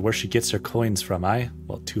ask her where she gets her coins from, aye?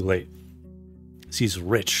 Well, too late. She's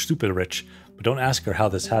rich, stupid rich, but don't ask her how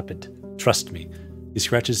this happened. Trust me. He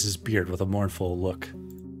scratches his beard with a mournful look.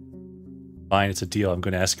 Fine, it's a deal. I'm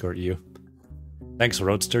going to escort you. Thanks,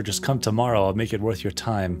 Roadster. Just come tomorrow. I'll make it worth your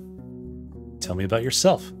time. Tell me about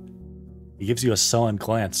yourself. He gives you a sullen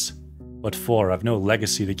glance. What for? I've no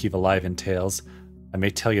legacy to keep alive in tales. I may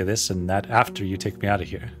tell you this and that after you take me out of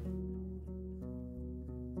here.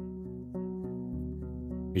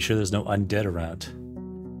 You sure there's no undead around?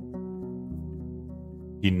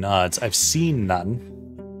 He nods. I've seen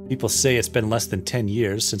none. People say it's been less than 10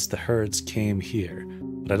 years since the herds came here.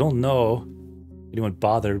 But I don't know anyone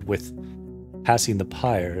bothered with raising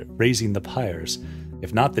the pyres.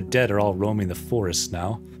 If not, the dead are all roaming the forests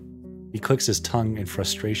now. He clicks his tongue in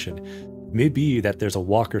frustration. Maybe that there's a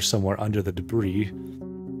walker somewhere under the debris,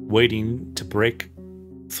 waiting to break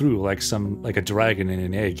through like a dragon in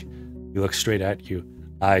an egg. He looks straight at you.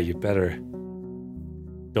 Aye, you better.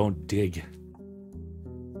 Don't dig.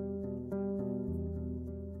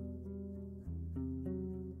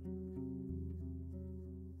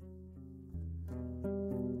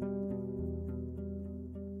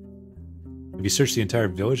 If you search the entire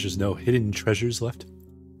village, there's no hidden treasures left.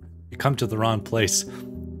 You come to the wrong place.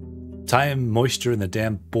 Time, moisture, and the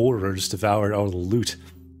damn boarers devoured all the loot.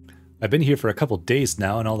 I've been here for a couple days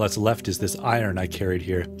now, and all that's left is this iron I carried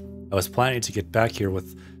here. I was planning to get back here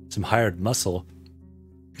with some hired muscle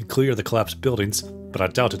and clear the collapsed buildings, but I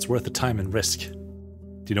doubt it's worth the time and risk.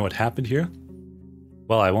 Do you know what happened here?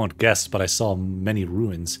 Well, I won't guess, but I saw many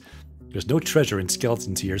ruins. There's no treasure and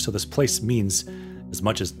skeletons here, so this place means as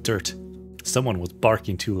much as dirt. Someone was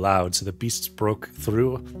barking too loud, so the beasts broke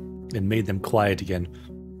through and made them quiet again.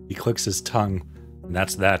 He clicks his tongue, and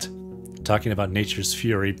that's that. Talking about nature's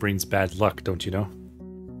fury brings bad luck, don't you know?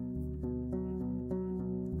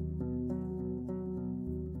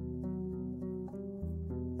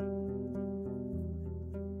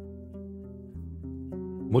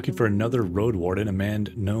 I'm looking for another Roadwarden, a man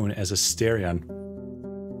known as Asterion.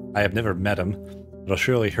 I have never met him, but I've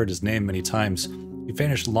surely heard his name many times. He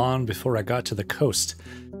vanished long before I got to the coast.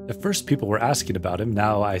 At first people were asking about him,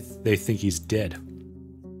 now they think he's dead.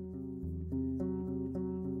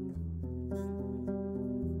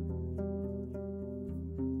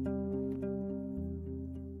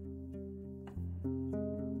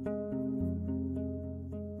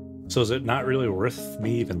 So is it not really worth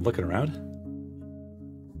me even looking around?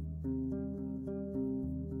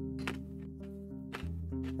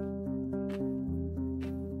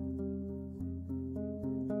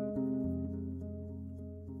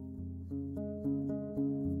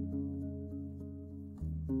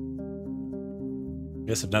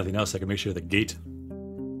 I guess if nothing else, I can make sure the gates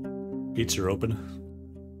are open.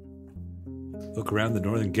 Look around the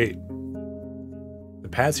northern gate. The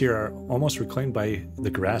paths here are almost reclaimed by the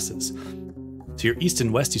grasses. To your east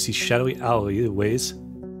and west, you see shadowy alleyways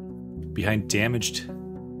behind damaged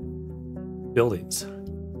buildings. I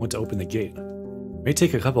want to open the gate. It may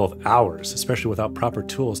take a couple of hours, especially without proper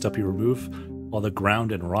tools to help you remove all the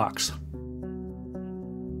ground and rocks.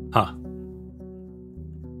 Huh.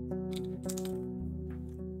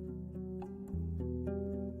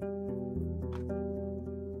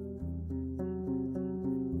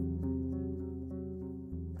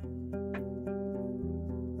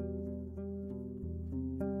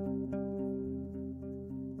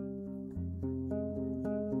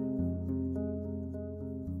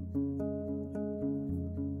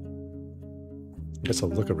 I guess I'll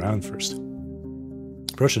look around first.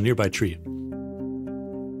 Approach a nearby tree.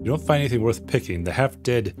 You don't find anything worth picking. The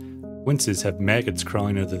half-dead quinces have maggots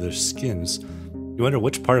crawling under their skins. You wonder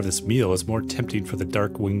which part of this meal is more tempting for the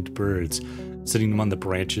dark-winged birds, sitting among the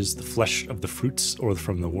branches, the flesh of the fruits, or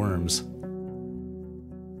from the worms.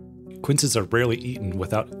 Quinces are rarely eaten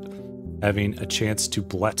without having a chance to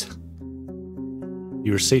blet.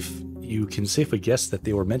 You can safely guess that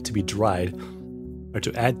they were meant to be dried, or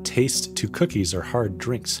to add taste to cookies or hard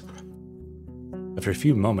drinks. After a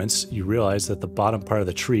few moments, you realize that the bottom part of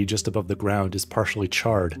the tree just above the ground is partially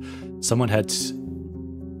charred. Someone had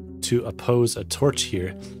to oppose a torch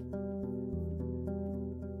here,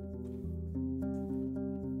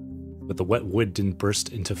 but the wet wood didn't burst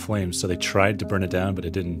into flames, so they tried to burn it down, but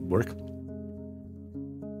it didn't work.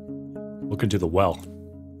 Look into the well.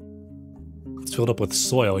 It's filled up with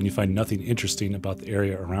soil, and you find nothing interesting about the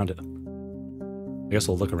area around it. I guess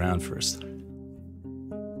we'll look around first.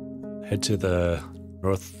 Head to the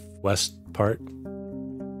northwest part.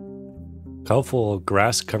 Colorful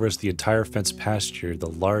grass covers the entire fenced pasture. The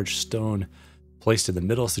large stone placed in the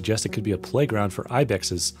middle suggests it could be a playground for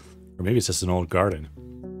ibexes, or maybe it's just an old garden.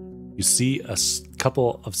 You see a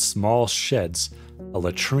couple of small sheds, a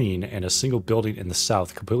latrine, and a single building in the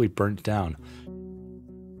south completely burnt down.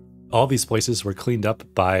 All these places were cleaned up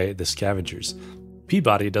by the scavengers.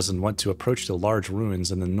 Peabody doesn't want to approach the large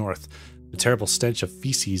ruins in the north. The terrible stench of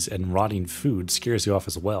feces and rotting food scares you off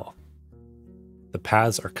as well. The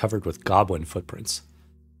paths are covered with goblin footprints.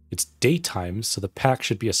 It's daytime, so the pack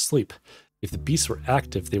should be asleep. If the beasts were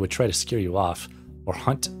active, they would try to scare you off or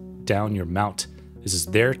hunt down your mount. This is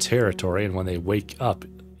their territory, and when they wake up,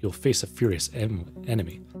 you'll face a furious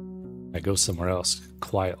enemy. Now go somewhere else,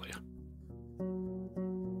 quietly.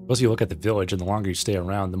 As you look at the village, and the longer you stay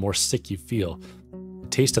around, the more sick you feel. The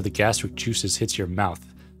taste of the gastric juices hits your mouth.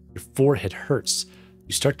 Your forehead hurts.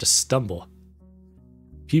 You start to stumble.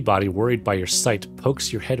 Peabody, worried by your sight,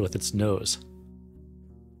 pokes your head with its nose.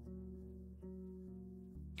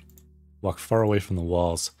 Walk far away from the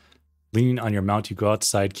walls. Leaning on your mount, you go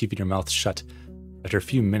outside, keeping your mouth shut. After a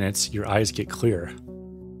few minutes, your eyes get clearer.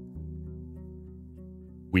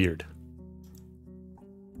 Weird.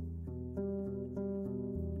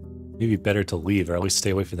 Maybe better to leave, or at least stay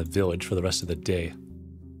away from the village for the rest of the day.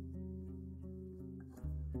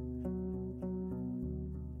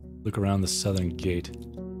 Look around the southern gate.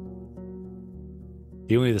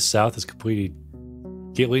 Gate leading to the south is completely...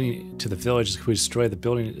 Gate leading to the village is completely destroyed. The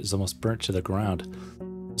building is almost burnt to the ground.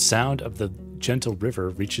 The sound of the gentle river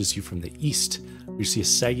reaches you from the east, where you see a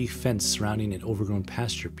saggy fence surrounding an overgrown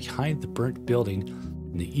pasture. Behind the burnt building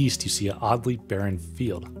in the east, you see an oddly barren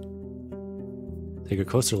field. Take a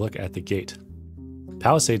closer look at the gate. The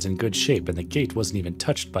palisade's in good shape, and the gate wasn't even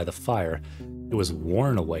touched by the fire. It was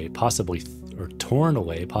worn away, possibly torn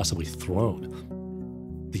away, possibly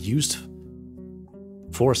thrown. The used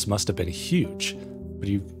force must have been huge, but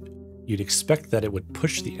you'd expect that it would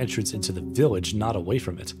push the entrance into the village, not away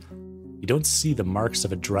from it. You don't see the marks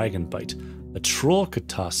of a dragon bite. A troll could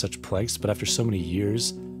toss such planks, but after so many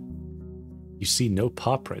years, you see no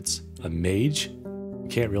paw prints. A mage? You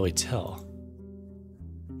can't really tell.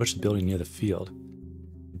 Approach the building near the field.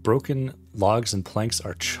 Broken logs and planks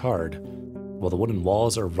are charred, while the wooden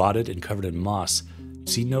walls are rotted and covered in moss. You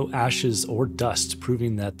see no ashes or dust,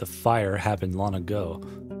 proving that the fire happened long ago.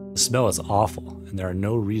 The smell is awful, and there are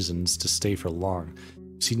no reasons to stay for long.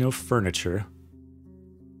 You see no furniture,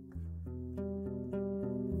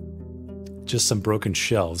 just some broken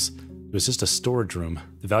shelves. It was just a storage room.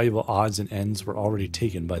 The valuable odds and ends were already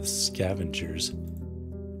taken by the scavengers.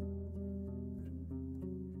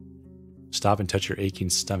 Stop and touch your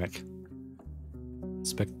aching stomach.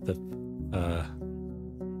 Inspect the...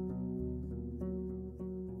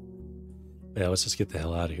 Yeah, let's just get the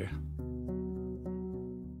hell out of here.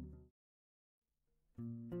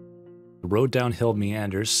 The road downhill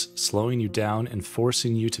meanders, slowing you down and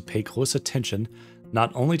forcing you to pay close attention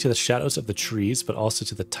not only to the shadows of the trees, but also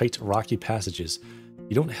to the tight, rocky passages.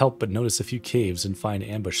 You don't help but notice a few caves and find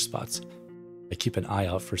ambush spots. I keep an eye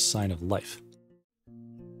out for sign of life.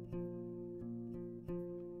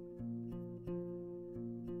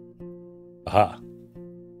 Aha.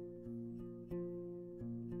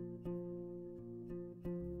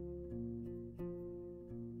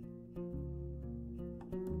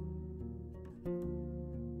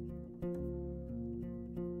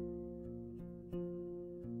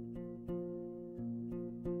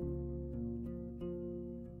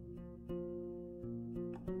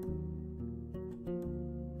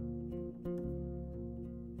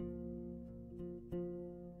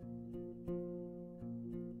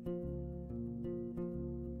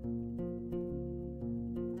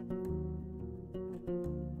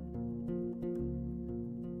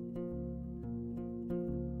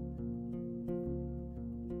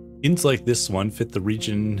 Inns like this one fit the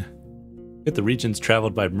regions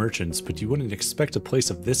traveled by merchants, but you wouldn't expect a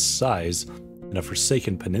place of this size in a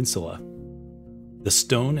forsaken peninsula. The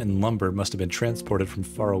stone and lumber must have been transported from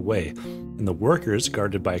far away, and the workers,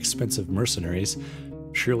 guarded by expensive mercenaries,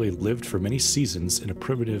 surely lived for many seasons in a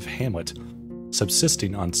primitive hamlet,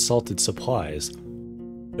 subsisting on salted supplies.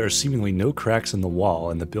 There are seemingly no cracks in the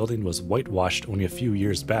wall, and the building was whitewashed only a few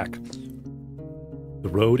years back. The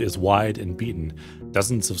road is wide and beaten.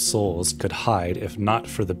 Dozens of souls could hide, if not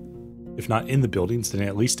in the buildings, then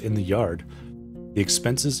at least in the yard. The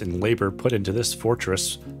expenses and labor put into this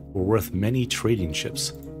fortress were worth many trading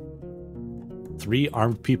ships. 3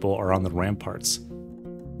 armed people are on the ramparts,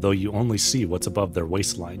 though you only see what's above their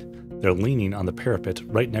waistline. They're leaning on the parapet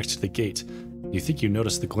right next to the gate. You think you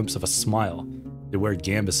notice the glimpse of a smile. They wear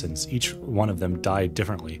gambesons, each one of them dyed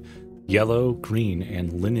differently: yellow, green,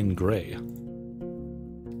 and linen gray.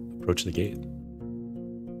 Approach the gate.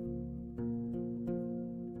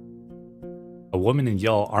 A woman in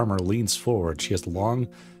yellow armor leans forward. She has long,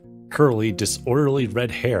 curly, disorderly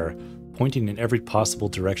red hair pointing in every possible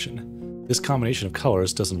direction. This combination of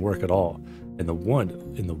colors doesn't work at all. In the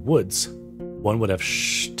woods, one would have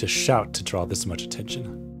to shout to draw this much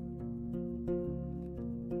attention.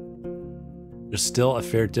 There's still a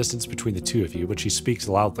fair distance between the two of you, but she speaks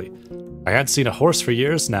loudly. I hadn't seen a horse for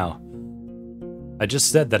years now. I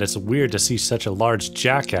just said that it's weird to see such a large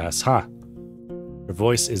jackass, huh? Her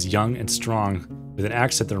voice is young and strong, with an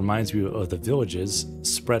accent that reminds you of the villages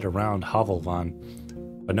spread around Havelvan.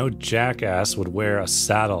 But no jackass would wear a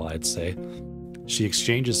saddle, I'd say. She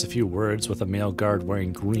exchanges a few words with a male guard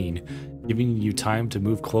wearing green, giving you time to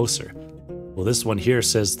move closer. Well, this one here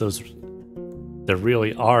says there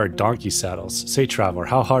really are donkey saddles. Say, traveler,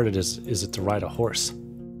 how hard is it to ride a horse?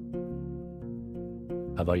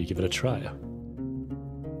 How about you give it a try?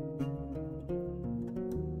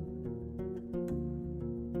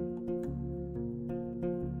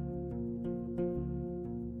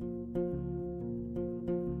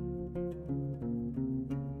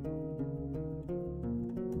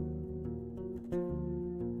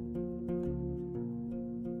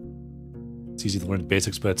 It's easy to learn the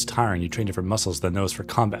basics, but it's tiring. You train different muscles than those for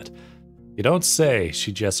combat. You don't say,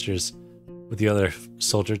 she gestures with the other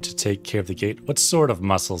soldier to take care of the gate. What sort of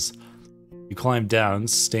muscles? You climb down,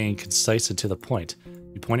 staying concise and to the point.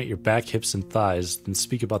 You point at your back, hips, and thighs, then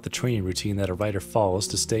speak about the training routine that a rider follows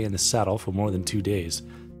to stay in the saddle for more than 2 days.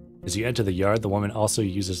 As you enter the yard, the woman also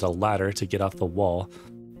uses a ladder to get off the wall,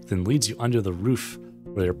 then leads you under the roof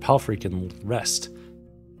where your palfrey can rest,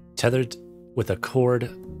 tethered with a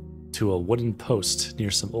cord to a wooden post near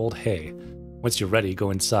some old hay. Once you're ready, go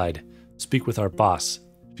inside. Speak with our boss,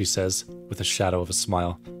 she says, with a shadow of a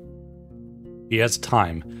smile. He has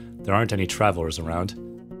time. There aren't any travelers around.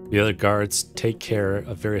 The other guards take care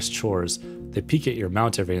of various chores. They peek at your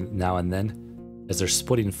mount every now and then as they're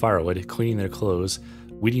splitting firewood, cleaning their clothes,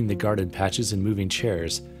 weeding the garden patches, and moving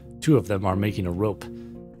chairs. 2 of them are making a rope.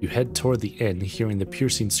 You head toward the inn, hearing the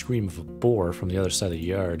piercing scream of a boar from the other side of the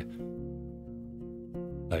yard.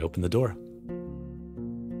 I open the door.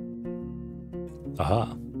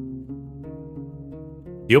 Aha.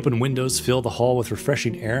 The open windows fill the hall with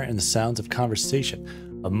refreshing air and the sounds of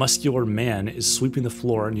conversation. A muscular man is sweeping the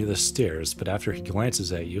floor near the stairs, but after he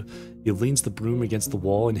glances at you, he leans the broom against the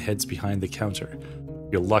wall and heads behind the counter.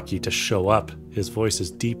 You're lucky to show up. His voice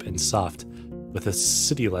is deep and soft, with a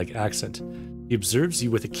city-like accent. He observes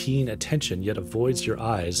you with a keen attention, yet avoids your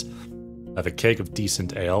eyes. I have a keg of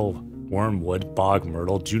decent ale, wormwood, bog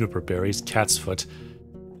myrtle, juniper berries, cat's foot.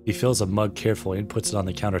 He fills a mug carefully and puts it on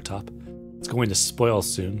the countertop. It's going to spoil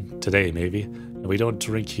soon, today maybe, and we don't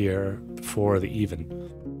drink here before the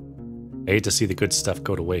even. I hate to see the good stuff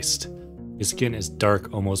go to waste. His skin is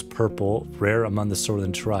dark, almost purple, rare among the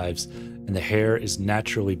northern tribes, and the hair is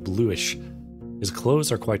naturally bluish. His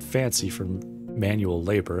clothes are quite fancy for manual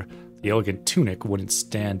labor. The elegant tunic wouldn't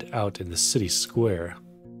stand out in the city square.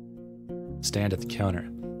 Stand at the counter.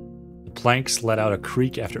 The planks let out a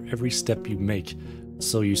creak after every step you make,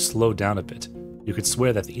 so you slow down a bit. You could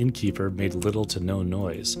swear that the innkeeper made little to no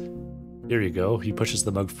noise. Here you go. He pushes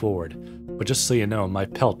the mug forward. But just so you know, my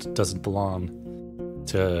pelt doesn't belong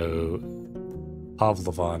to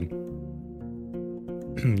Pavlovan.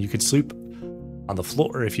 You could sleep on the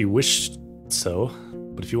floor if you wish so,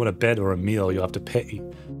 but if you want a bed or a meal, you'll have to pay.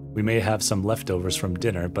 We may have some leftovers from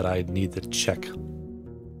dinner, but I need the check.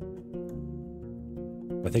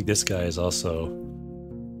 I think this guy is also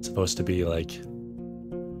supposed to be like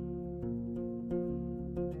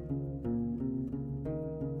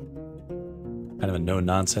kind of a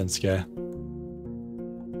no-nonsense guy.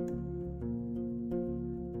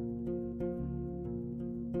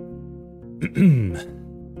 Thanks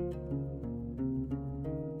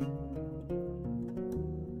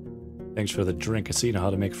for the drink. I see you know how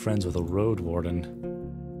to make friends with a Roadwarden.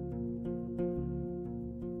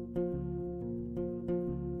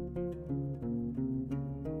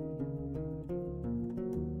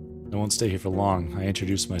 I won't stay here for long. I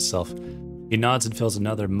introduce myself. He nods and fills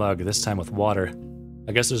another mug, this time with water.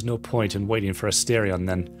 I guess there's no point in waiting for Asterion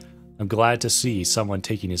then. I'm glad to see someone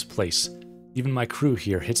taking his place. Even my crew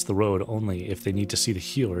here hits the road only if they need to see the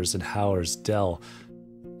healers in Howard's Dell,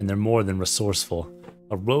 and they're more than resourceful.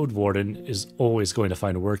 A Roadwarden is always going to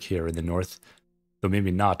find work here in the north, though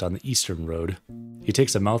maybe not on the eastern road. He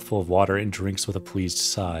takes a mouthful of water and drinks with a pleased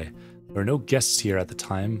sigh. There are no guests here at the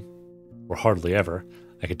time, or hardly ever.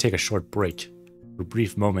 I could take a short break. For a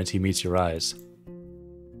brief moment, he meets your eyes.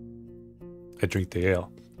 I drink the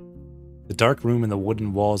ale. The dark room and the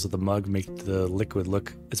wooden walls of the mug make the liquid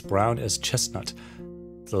look as brown as chestnut.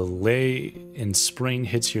 The lay in spring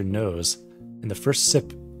hits your nose, and the first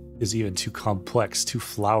sip is even too complex, too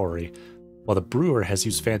flowery. While the brewer has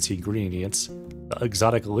used fancy ingredients, the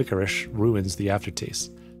exotic licorice ruins the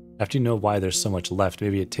aftertaste. After you know why there's so much left,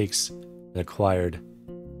 maybe it takes an acquired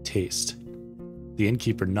taste. The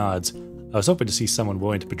innkeeper nods. I was hoping to see someone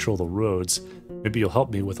willing to patrol the roads. Maybe you'll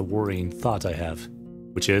help me with a worrying thought I have,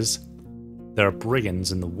 which is, there are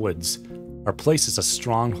brigands in the woods. Our place is a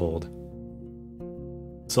stronghold,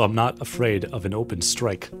 so I'm not afraid of an open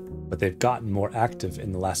strike, but they've gotten more active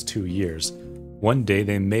in the last 2 years. One day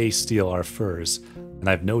they may steal our furs, and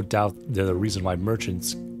I have no doubt they're the reason why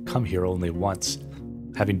merchants come here only once.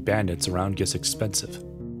 Having bandits around gets expensive.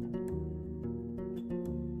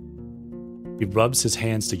 He rubs his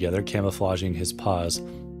hands together, camouflaging his paws.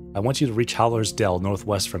 I want you to reach Howler's Dell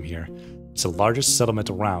northwest from here. It's the largest settlement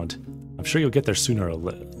around. I'm sure you'll get there sooner or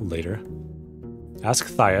later. Ask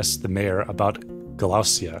Thias, the mayor, about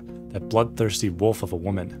Glaucia, that bloodthirsty wolf of a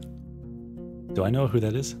woman. Do I know who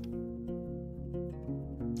that is?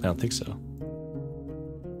 I don't think so.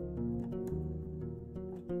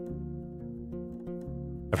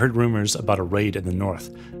 I've heard rumors about a raid in the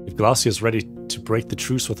north. If Glaucia is ready to break the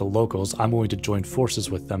truce with the locals, I'm going to join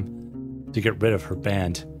forces with them to get rid of her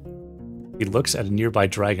band. He looks at a nearby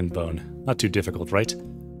dragon bone. Not too difficult, right?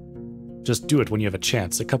 Just do it when you have a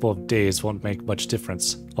chance. A couple of days won't make much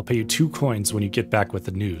difference. I'll pay you 2 coins when you get back with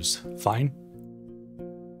the news. Fine?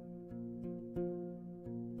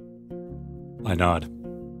 I nod.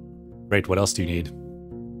 Great, what else do you need?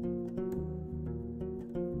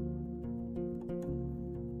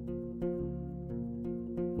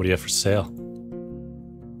 What do you have for sale?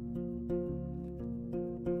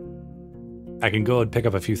 I can go and pick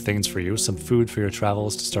up a few things for you. Some food for your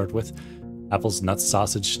travels to start with. Apples, nuts,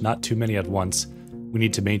 sausage, not too many at once. We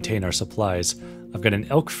need to maintain our supplies. I've got an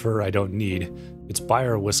elk fur I don't need. Its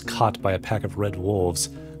buyer was caught by a pack of red wolves.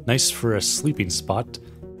 Nice for a sleeping spot.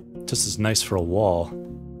 Just as nice for a wall.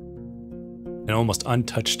 An almost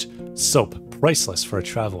untouched soap. Priceless for a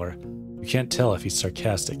traveler. You can't tell if he's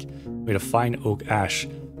sarcastic. Made of fine oak ash.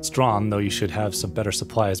 Strong, though you should have some better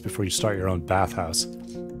supplies before you start your own bathhouse.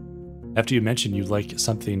 After you mention you'd like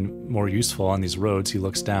something more useful on these roads, he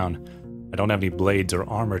looks down. I don't have any blades or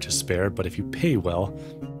armor to spare, but if you pay well,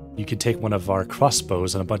 you can take one of our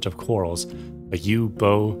crossbows and a bunch of quarrels. A yew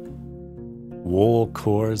bow, wool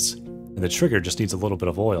cores, and the trigger just needs a little bit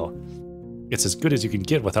of oil. It's as good as you can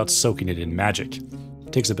get without soaking it in magic.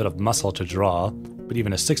 It takes a bit of muscle to draw, but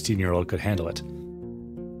even a 16-year-old could handle it.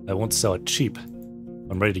 I won't sell it cheap.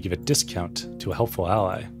 I'm ready to give a discount to a helpful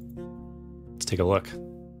ally. Let's take a look.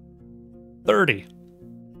 30!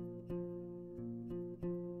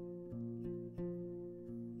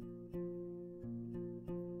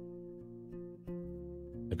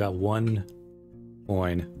 I got 1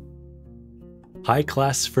 coin.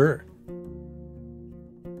 High-class fur.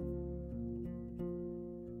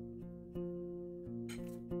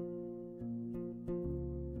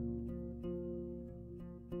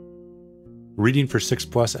 Reading for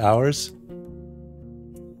 6+ hours?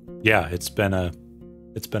 Yeah, it's been a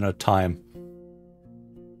time.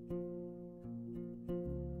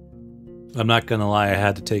 I'm not gonna lie, I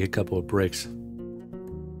had to take a couple of breaks.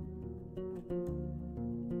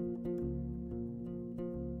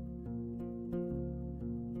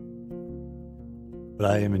 But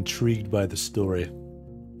I am intrigued by the story.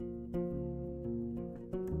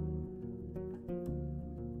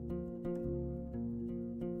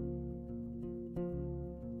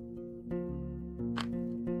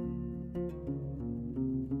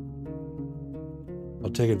 I'll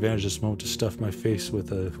take advantage of this moment to stuff my face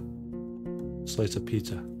with a slice of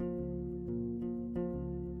pizza.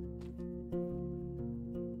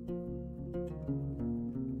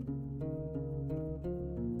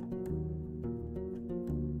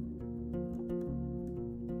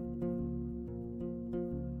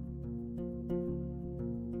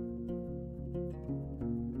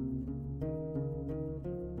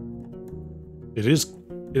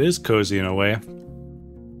 It is cozy in a way.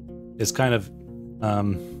 It's kind of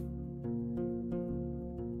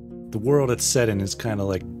the world it's set in is kind of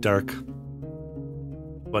like dark,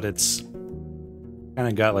 but it's kind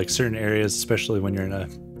of got like certain areas, especially when you're in a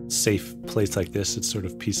safe place like this. It's sort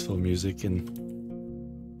of peaceful music and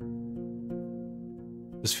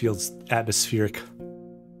just feels atmospheric.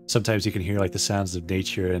 Sometimes you can hear like the sounds of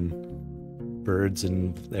nature and birds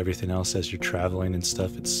and everything else as you're traveling and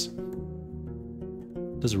stuff. It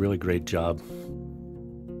does a really great job.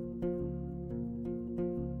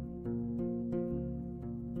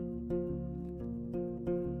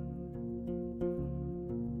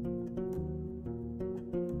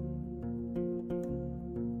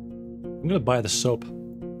 I'm gonna buy the soap.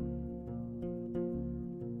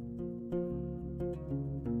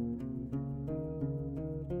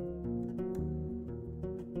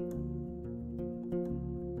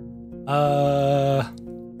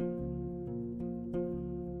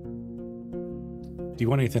 Do you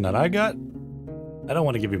want anything that I got? I don't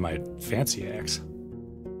want to give you my fancy axe.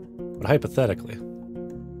 But hypothetically.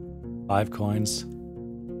 5 coins.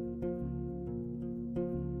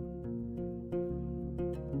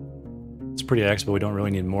 It's a pretty axe, but we don't really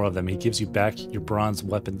need more of them. He gives you back your bronze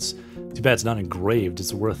weapons. Too bad it's not engraved.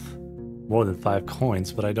 It's worth more than 5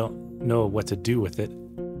 coins, but I don't know what to do with it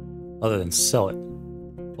other than sell it.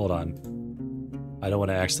 Hold on. I don't want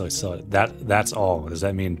to actually sell it. That's all. Does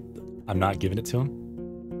that mean I'm not giving it to him?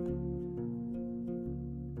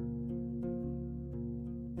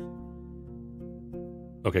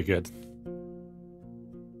 Okay, good.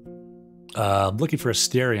 I'm looking for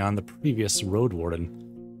Asterion, the previous Roadwarden.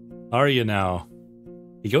 Are you now?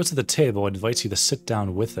 He goes to the table and invites you to sit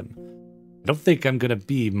down with him. I don't think I'm gonna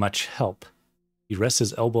be much help. He rests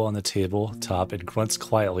his elbow on the table top and grunts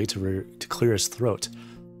quietly to clear his throat.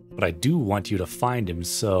 But I do want you to find him,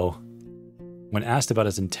 so... When asked about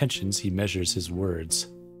his intentions, he measures his words.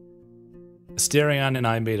 Asterion and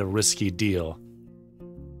I made a risky deal.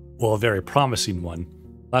 Well, a very promising one.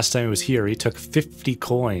 Last time he was here, he took 50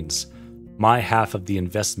 coins. My half of the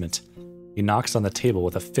investment. He knocks on the table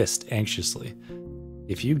with a fist anxiously.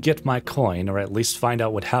 If you get my coin, or at least find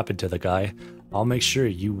out what happened to the guy, I'll make sure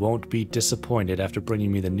you won't be disappointed after bringing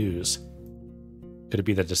me the news. Could it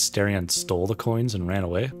be that Asterion stole the coins and ran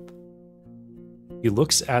away? He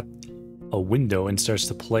looks at a window and starts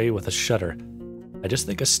to play with a shutter. I just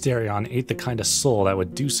think Asterion ain't the kind of soul that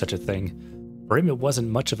would do such a thing. For him, it wasn't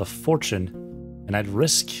much of a fortune, and I'd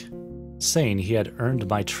risk saying he had earned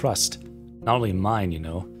my trust. Not only mine, you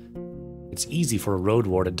know. It's easy for a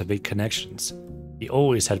Roadwarden to make connections. He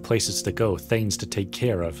always had places to go, things to take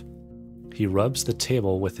care of. He rubs the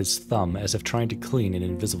table with his thumb as if trying to clean an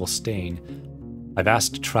invisible stain. I've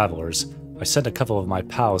asked travelers. I sent a couple of my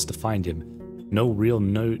pals to find him. No real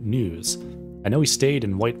news. I know he stayed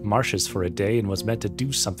in White Marshes for a day and was meant to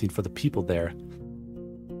do something for the people there.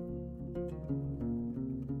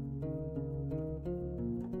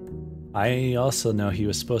 I also know he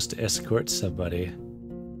was supposed to escort somebody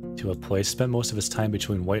to a place, spent most of his time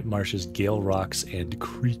between White Marshes, Gale Rocks, and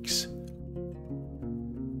Creeks.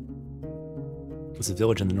 There's a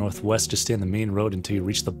village in the northwest. Just stay on the main road until you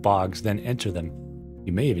reach the bogs, then enter them.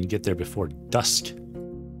 You may even get there before dusk.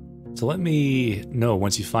 So let me know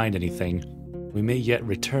once you find anything. We may yet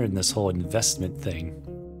return this whole investment thing.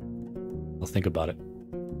 I'll think about it.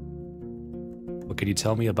 What can you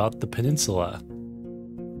tell me about the peninsula?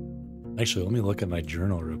 Actually, let me look at my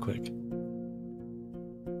journal real quick.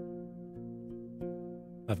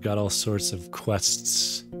 I've got all sorts of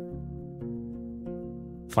quests.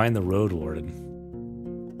 Find the Roadwarden.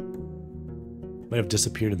 Might have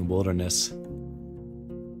disappeared in the wilderness.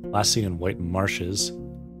 Last seen in White Marshes.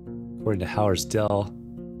 According to Howard's Dell,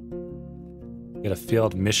 we had a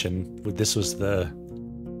failed mission. This was the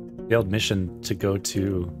failed mission to go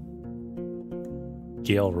to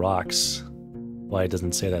Gale Rocks. Why it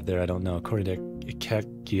doesn't say that there, I don't know. According to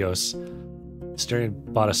Ikagios, Asterion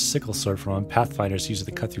bought a sickle sword from him. Pathfinders use it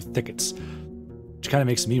to cut through thickets. Which kind of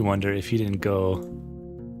makes me wonder if he didn't go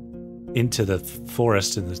into the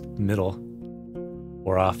forest in the middle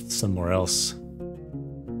or off somewhere else.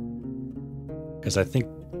 Because I think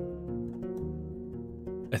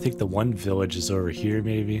the one village is over here,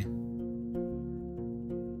 maybe.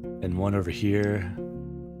 And one over here.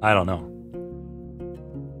 I don't know.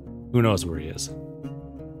 Who knows where he is?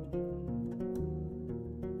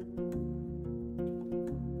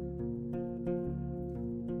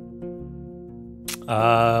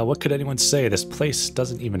 What could anyone say? This place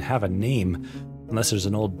doesn't even have a name, unless there's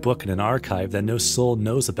an old book in an archive that no soul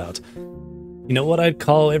knows about. You know what I'd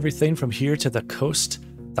call everything from here to the coast?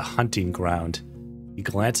 The hunting ground. He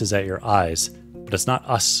glances at your eyes. But it's not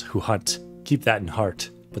us who hunt. Keep that in heart,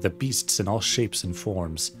 but the beasts in all shapes and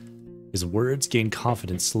forms. His words gain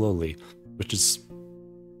confidence slowly, which is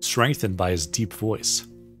strengthened by his deep voice.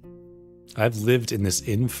 I've lived in this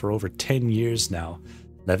inn for over 10 years now,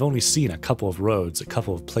 and I've only seen a couple of roads, a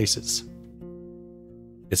couple of places.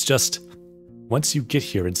 It's just, once you get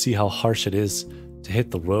here and see how harsh it is to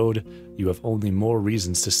hit the road, you have only more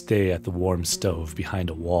reasons to stay at the warm stove behind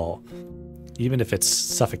a wall, even if it's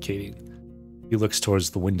suffocating. He looks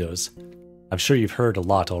towards the windows. I'm sure you've heard a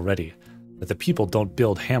lot already, that the people don't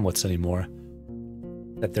build hamlets anymore,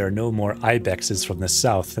 that there are no more ibexes from the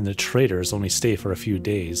south, and the traders only stay for a few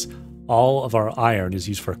days. All of our iron is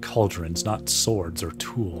used for cauldrons, not swords or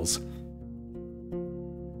tools.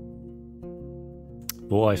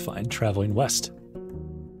 What will I find traveling west?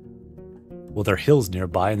 Well, there are hills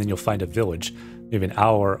nearby, and then you'll find a village, maybe an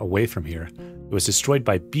hour away from here. It was destroyed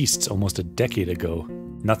by beasts almost a decade ago.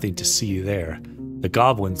 Nothing to see there. The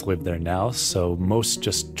goblins live there now, so most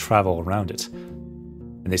just travel around it.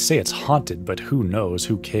 And they say it's haunted, but who knows,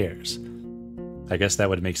 who cares? I guess that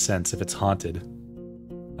would make sense if it's haunted.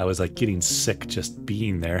 I was like getting sick just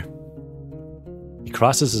being there. He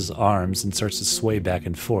crosses his arms and starts to sway back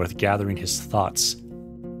and forth, gathering his thoughts.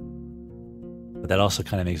 But that also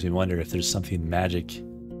kind of makes me wonder if there's something magic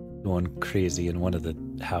going crazy in one of the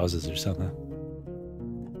houses or something.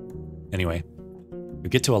 Anyway, we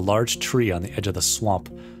get to a large tree on the edge of the swamp.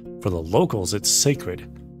 For the locals, it's sacred.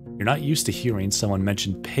 You're not used to hearing someone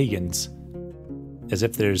mention pagans, as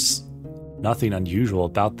if there's nothing unusual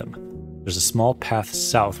about them. There's a small path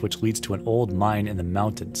south which leads to an old mine in the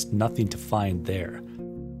mountains, nothing to find there.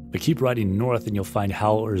 But keep riding north and you'll find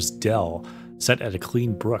Howler's Dell, set at a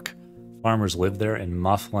clean brook. Farmers live there, and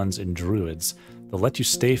Mothlands and druids. They'll let you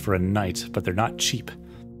stay for a night, but they're not cheap.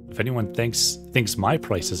 If anyone thinks my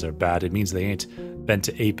prices are bad, it means they ain't been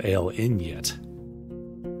to Ape Ale Inn yet.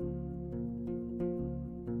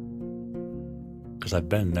 Because I've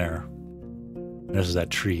been there. This is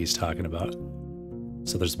that tree he's talking about.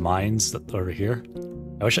 So there's mines over here.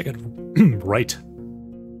 I wish I could write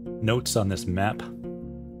notes on this map.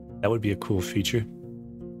 That would be a cool feature.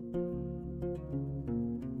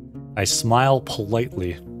 I smile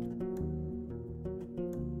politely.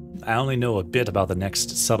 I only know a bit about the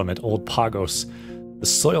next settlement, Old Pagos. The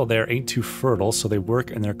soil there ain't too fertile, so they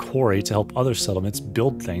work in their quarry to help other settlements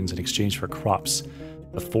build things in exchange for crops.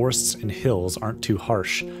 The forests and hills aren't too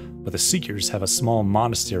harsh, but the Seekers have a small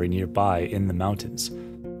monastery nearby in the mountains.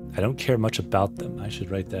 I don't care much about them. I should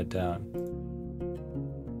write that down.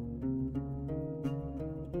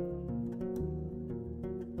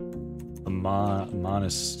 A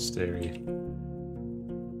monastery.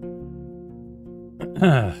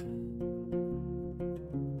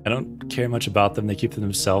 I don't care much about them. They keep to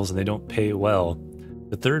themselves and they don't pay well.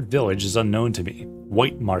 The third village is unknown to me.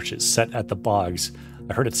 White marshes set at the bogs.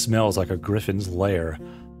 I heard it smells like a griffin's lair.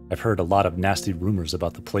 I've heard a lot of nasty rumors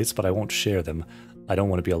about the place, but I won't share them. I don't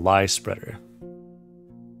want to be a lie spreader.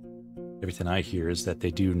 Everything I hear is that they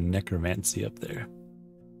do necromancy up there.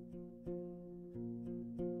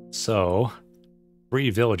 So, 3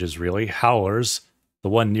 villages really. Howlers, the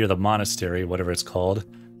one near the monastery, whatever it's called,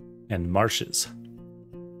 and marshes.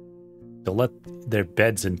 Don't let their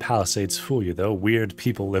beds and palisades fool you, though. Weird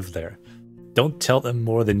people live there. Don't tell them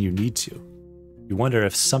more than you need to. You wonder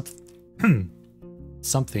if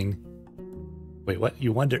Wait, what?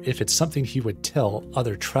 You wonder if it's something he would tell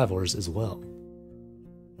other travelers as well.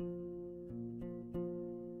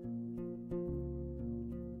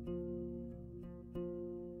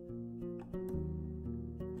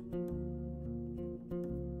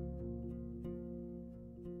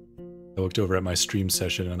 I looked over at my stream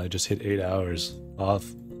session and I just hit 8 hours.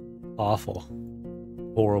 Awful.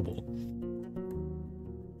 Horrible.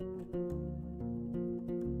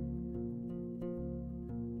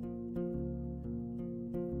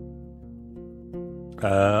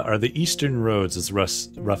 Are the eastern roads as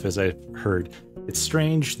rough as I've heard? It's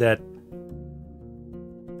strange that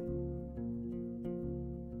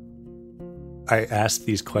I ask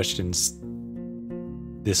these questions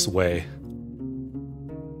this way,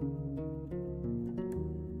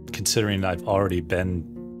 considering I've already been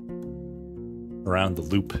around the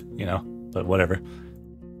loop, you know, but whatever.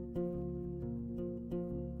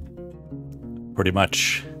 Pretty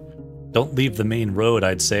much. Don't leave the main road,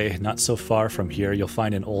 I'd say. Not so far from here, you'll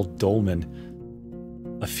find an old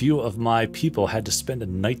dolmen. A few of my people had to spend a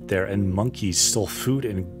night there, and monkeys stole food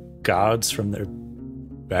and gods from their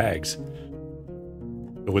bags.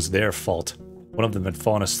 It was their fault. One of them had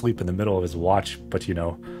fallen asleep in the middle of his watch, but you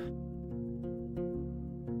know.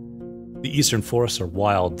 The eastern forests are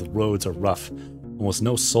wild, the roads are rough. Almost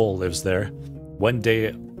no soul lives there. One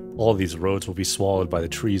day, all these roads will be swallowed by the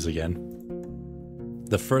trees again.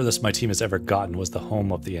 The furthest my team has ever gotten was the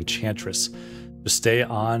home of the Enchantress. Just stay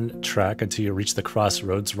on track until you reach the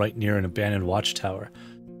crossroads right near an abandoned watchtower.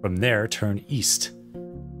 From there, turn east.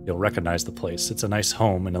 You'll recognize the place. It's a nice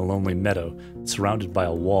home in a lonely meadow, surrounded by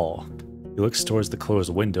a wall. He looks towards the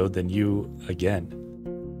closed window, then you again.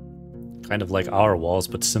 Kind of like our walls,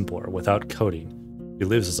 but simpler, without coating. He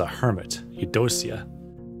lives as a hermit, Eudocia.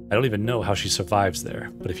 I don't even know how she survives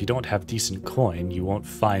there, but if you don't have decent coin, you won't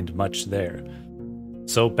find much there.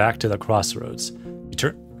 So back to the crossroads.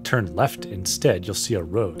 You turn left instead, you'll see a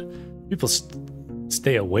road. People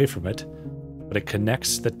stay away from it, but it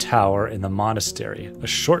connects the tower and the monastery, a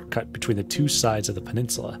shortcut between the two sides of the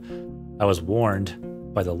peninsula. I was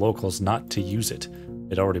warned by the locals not to use it.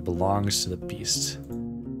 It already belongs to the beast.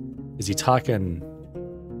 Is he talking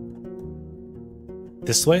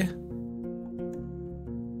this way?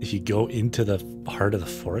 If you go into the heart of the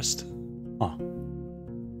forest? Huh.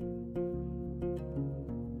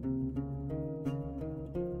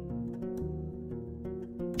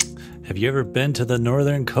 Have you ever been to the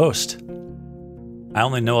northern coast? I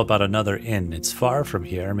only know about another inn. It's far from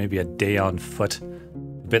here, maybe a day on foot,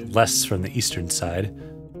 a bit less from the eastern side.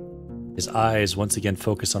 His eyes once again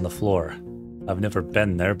focus on the floor. I've never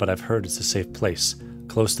been there, but I've heard it's a safe place,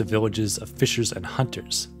 close to villages of fishers and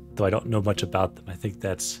hunters, though I don't know much about them. I think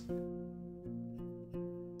it's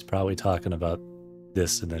probably talking about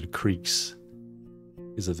this, and then Creeks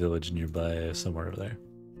is a village nearby, somewhere over there.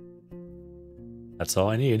 That's all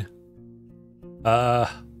I need.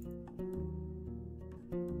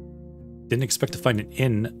 Didn't expect to find an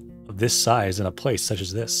inn of this size in a place such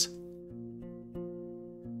as this.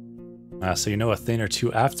 So you know a thing or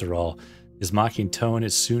two after all. His mocking tone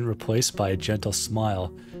is soon replaced by a gentle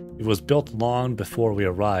smile. It was built long before we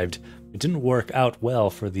arrived. It didn't work out well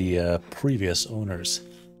for the previous owners.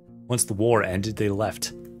 Once the war ended, they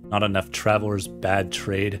left. Not enough travelers, bad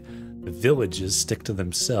trade. The villages stick to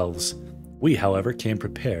themselves. We, however, came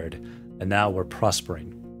prepared, and now we're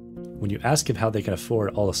prospering. When you ask him how they can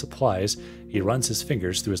afford all the supplies, he runs his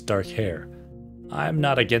fingers through his dark hair. I'm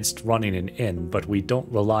not against running an inn, but we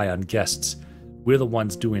don't rely on guests. We're the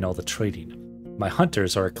ones doing all the trading. My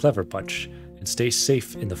hunters are a clever bunch and stay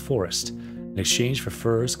safe in the forest. In exchange for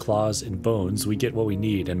furs, claws, and bones, we get what we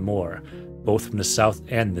need and more, both from the south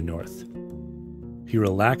and the north. He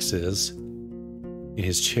relaxes in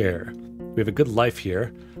his chair. We have a good life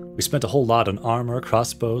here. We spent a whole lot on armor,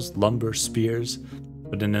 crossbows, lumber, spears.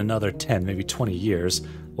 But in another 10, maybe 20 years,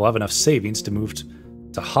 we'll have enough savings to move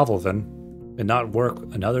to Hovelven and not work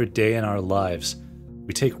another day in our lives.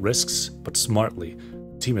 We take risks, but smartly.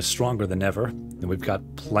 The team is stronger than ever, and we've got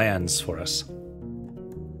plans for us.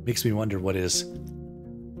 Makes me wonder what his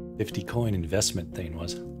 50 coin investment thing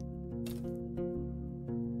was.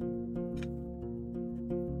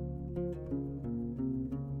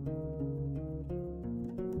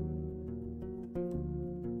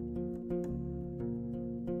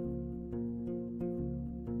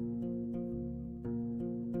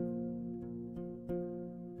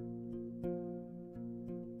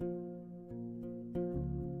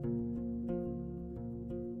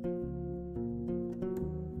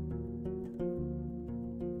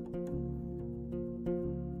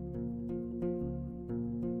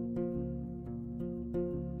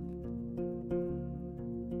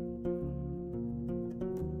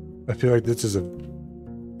 I feel like this is a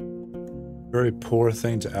very poor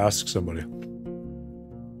thing to ask somebody.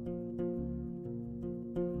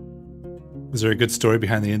 Is there a good story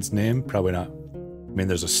behind the inn's name? Probably not. I mean,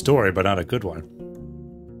 there's a story, but not a good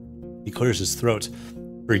one. He clears his throat.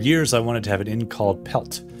 For years, I wanted to have an inn called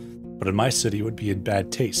Pelt, but in my city it would be in bad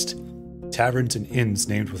taste. Taverns and inns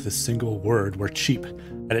named with a single word were cheap,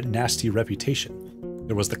 had a nasty reputation.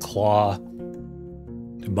 There was the Claw,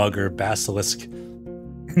 Mugger, Basilisk,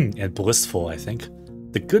 and Blissful, I think.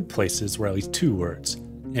 The good places were at least 2 words.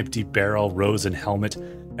 Empty Barrel, Rose and Helmet,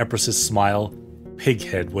 Empress's Smile,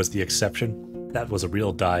 Pighead was the exception. That was a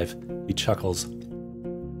real dive. He chuckles.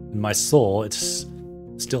 In my soul, it's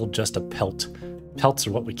still just a pelt. Pelts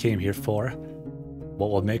are what we came here for.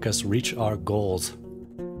 What will make us reach our goals.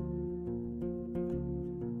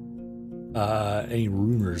 Any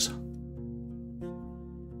rumors?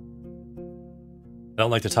 I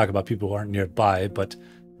don't like to talk about people who aren't nearby, but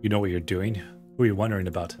you know what you're doing. Who are you wondering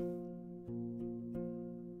about? I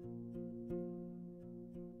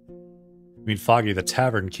mean Foggy, the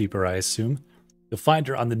tavern keeper, I assume. You'll find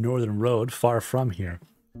her on the northern road, far from here.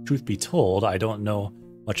 Truth be told, I don't know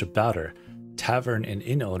much about her. Tavern and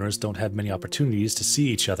inn owners don't have many opportunities to see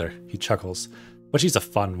each other, he chuckles. But she's a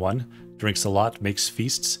fun one. Drinks a lot, makes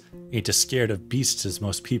feasts, Ain't as scared of beasts as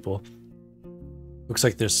most people. Looks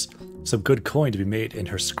like there's some good coin to be made in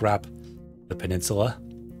her scrap. The peninsula?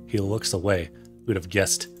 He looks away. Who'd have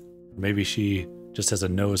guessed? Maybe she just has a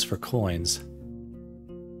nose for coins.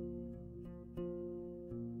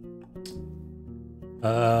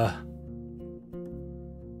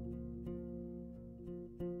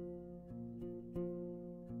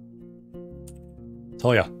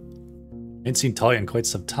 Talia. Ain't seen Talia in quite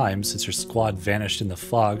some time. Since her squad vanished in the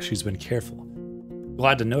fog, she's been careful.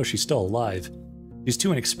 Glad to know she's still alive. She's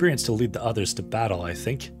too inexperienced to lead the others to battle, I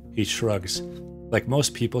think. He shrugs. Like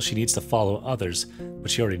most people, she needs to follow others, but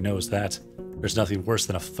she already knows that. There's nothing worse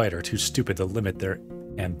than a fighter too stupid to limit their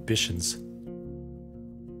ambitions.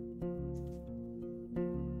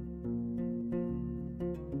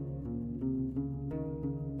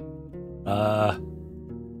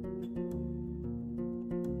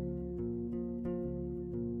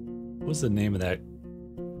 What's the name of that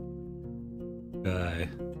guy?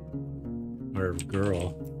 Or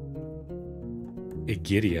girl?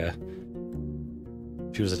 Egidia.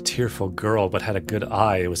 She was a tearful girl, but had a good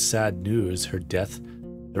eye. It was sad news, her death.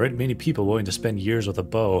 There aren't many people willing to spend years with a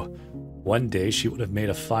bow. One day she would have made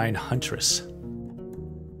a fine huntress.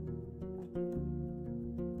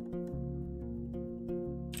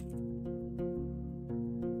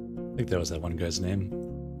 I think that was that one guy's name.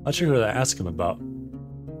 Not sure who to ask him about.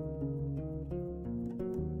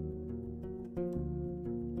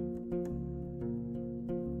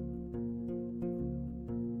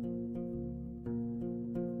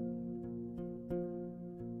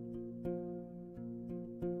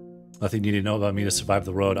 Nothing you need to know about me to survive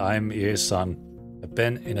the road. I'm Ie-san. I've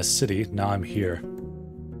been in a city, now I'm here.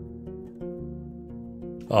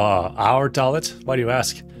 Our Dalit? Why do you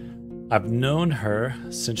ask? I've known her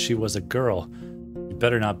since she was a girl. You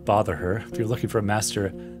better not bother her. If you're looking for a master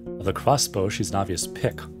of the crossbow, she's an obvious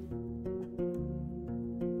pick.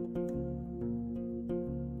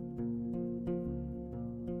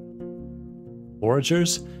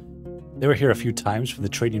 Foragers? They were here a few times from the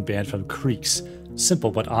trading band from Creeks.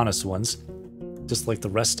 Simple but honest ones. Just like the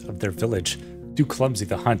rest of their village. Too clumsy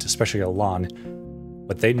to hunt, especially alone.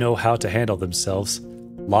 But they know how to handle themselves.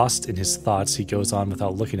 Lost in his thoughts, he goes on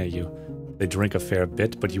without looking at you. They drink a fair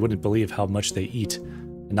bit, but you wouldn't believe how much they eat.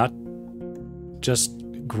 And not just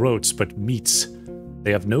groats, but meats.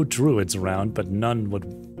 They have no druids around, but none would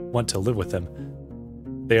want to live with them.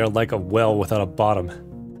 They are like a well without a bottom.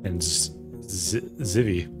 And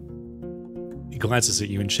Zivy. He glances at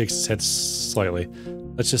you and shakes his head slightly.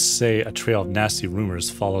 Let's just say a trail of nasty rumors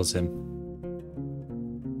follows him.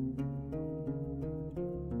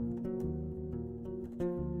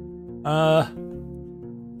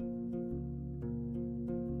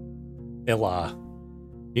 Illa.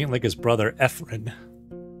 He ain't like his brother Efren.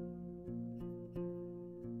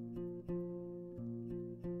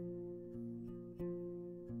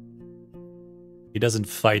 He doesn't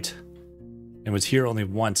fight, and was here only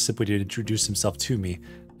once simply to introduce himself to me.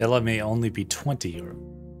 Ella may only be 20 or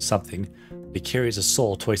something, but he carries a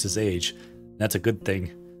soul twice his age, and that's a good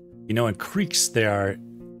thing. You know, in Creeks, there are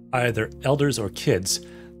either elders or kids.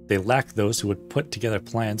 They lack those who would put together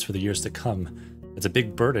plans for the years to come. It's a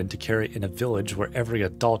big burden to carry in a village where every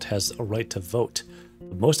adult has a right to vote,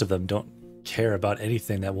 but most of them don't care about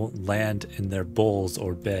anything that won't land in their bowls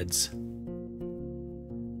or beds.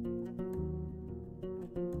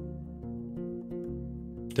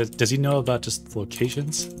 Does he know about just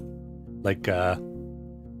locations? Like,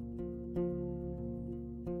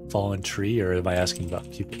 fallen tree, or am I asking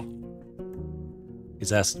about people?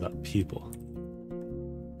 He's asking about people.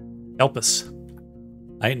 Help us.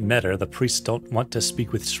 I ain't met her. The priests don't want to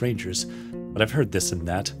speak with strangers, but I've heard this and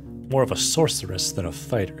that. More of a sorceress than a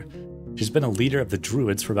fighter. She's been a leader of the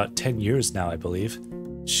druids for about 10 years now, I believe.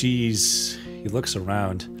 He looks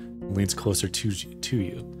around and leans closer to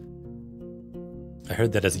you. I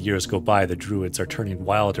heard that as the years go by, the druids are turning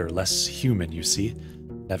wilder, less human, you see.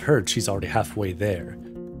 I've heard she's already halfway there.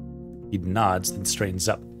 He nods, then straightens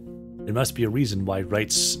up. There must be a reason why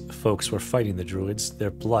Wright's folks were fighting the druids.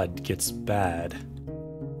 Their blood gets bad.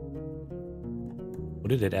 What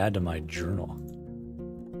did it add to my journal?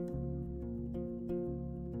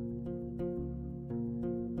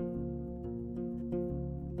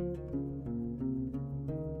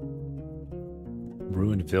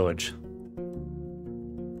 Ruined village.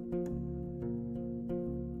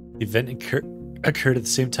 The event occurred at the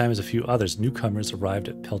same time as a few others. Newcomers arrived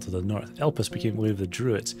at Pell to the north. Elpis became leader of the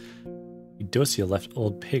druids. Eudocia left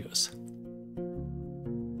Old Pagos.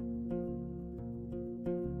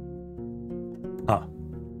 Huh.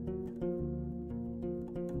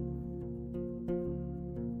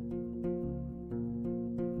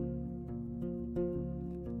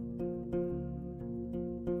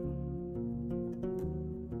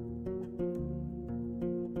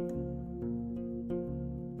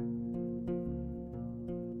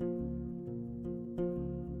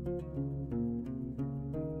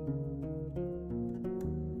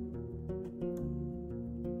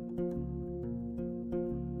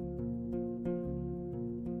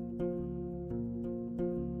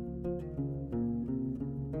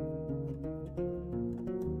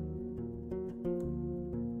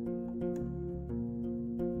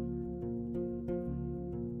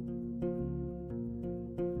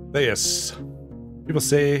 Theus. People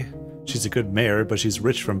say she's a good mare, but she's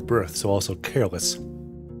rich from birth, so also careless.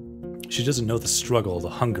 She doesn't know the struggle, the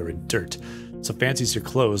hunger, and dirt, so fancies your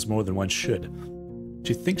clothes more than one should.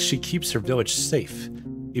 She thinks she keeps her village safe,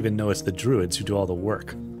 even though it's the druids who do all the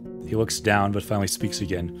work. He looks down, but finally speaks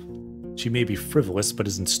again. She may be frivolous, but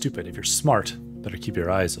isn't stupid. If you're smart, better keep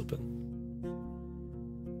your eyes open.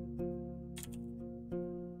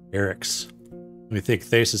 Eric's. Let me think.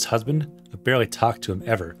 Theus' husband? I've barely talked to him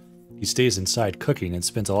ever. He stays inside cooking and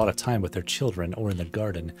spends a lot of time with their children or in the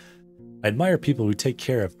garden. I admire people who take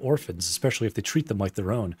care of orphans, especially if they treat them like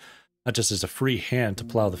their own, not just as a free hand to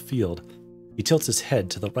plow the field. He tilts his head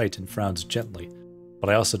to the right and frowns gently, but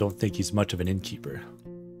I also don't think he's much of an innkeeper.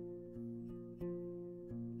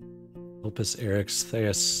 Opus Eric's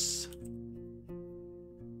Theus.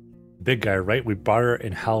 Big guy, right? We barter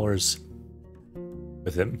in howlers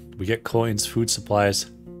with him. We get coins, food supplies,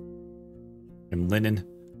 and linen.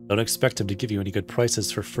 Don't expect him to give you any good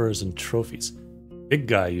prices for furs and trophies. Big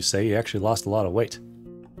guy, you say? He actually lost a lot of weight.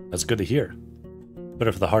 That's good to hear.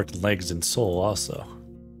 Better for the heart, legs, and soul also.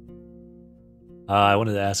 I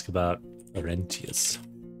wanted to ask about Laurentius.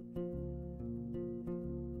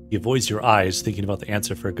 He avoids your eyes, thinking about the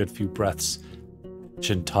answer for a good few breaths.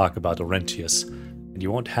 Shouldn't talk about Laurentius, and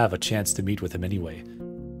you won't have a chance to meet with him anyway.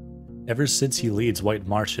 Ever since he leads White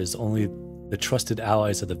Marches, only the trusted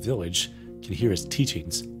allies of the village can hear his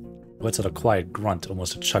teachings. He lets out a quiet grunt,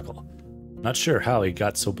 almost a chuckle. Not sure how he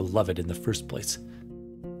got so beloved in the first place.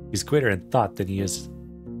 He's greater in thought than he is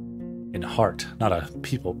in heart, not a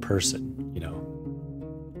people person, you know.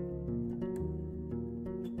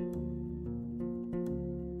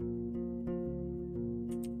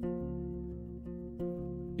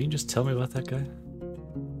 Can you just tell me about that guy?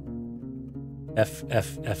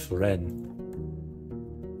 F. Ren.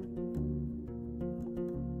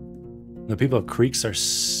 The people of Creeks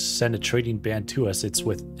send a trading band to us. It's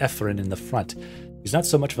with Ephraim in the front. He's not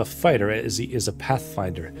so much of a fighter as he is a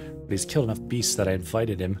pathfinder, but he's killed enough beasts that I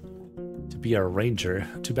invited him to be our ranger.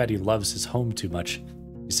 Too bad he loves his home too much,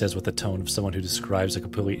 he says with the tone of someone who describes a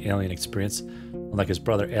completely alien experience. Unlike his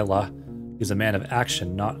brother Ella, he's a man of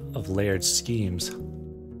action, not of layered schemes.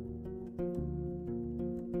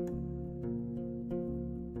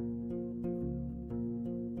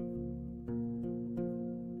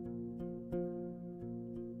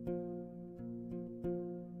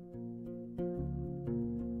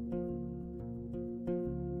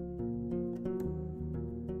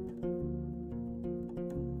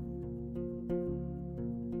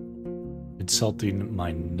 Consulting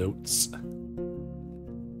my notes.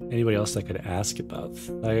 Anybody else I could ask about?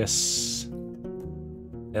 Thias,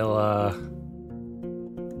 Ella.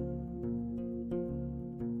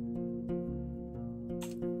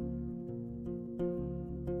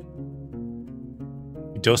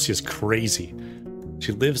 Eudocia's crazy.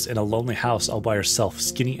 She lives in a lonely house all by herself,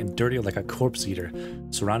 skinny and dirty like a corpse eater,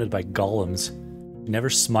 surrounded by golems. She never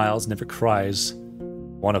smiles, never cries.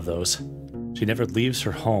 One of those. She never leaves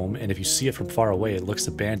her home, and if you see it from far away, it looks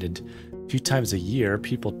abandoned. A few times a year,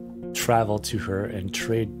 people travel to her and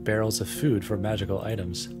trade barrels of food for magical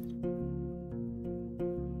items.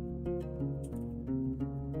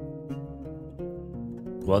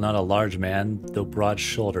 Well, not a large man, though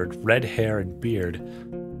broad-shouldered, red hair and beard.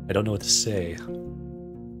 I don't know what to say.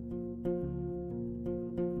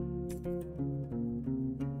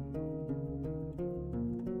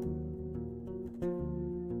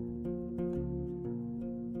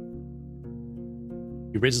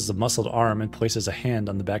 He raises a muscled arm and places a hand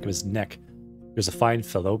on the back of his neck. He was a fine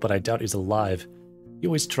fellow, but I doubt he's alive. He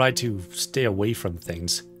always tried to stay away from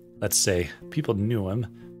things. Let's say, people knew him,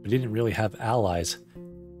 but he didn't really have allies.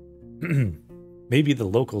 Maybe the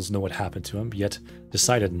locals know what happened to him, yet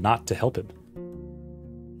decided not to help him.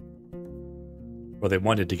 Or they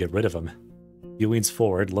wanted to get rid of him. He leans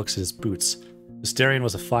forward, looks at his boots. Astarion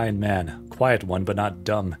was a fine man, quiet one, but not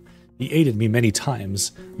dumb. He aided me many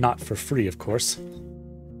times, not for free, of course.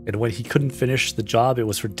 And when he couldn't finish the job, it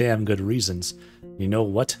was for damn good reasons. You know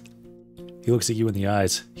what? He looks at you in the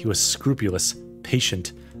eyes. He was scrupulous,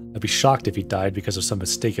 patient. I'd be shocked if he died because of some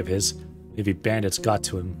mistake of his. Maybe bandits got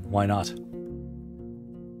to him. Why not?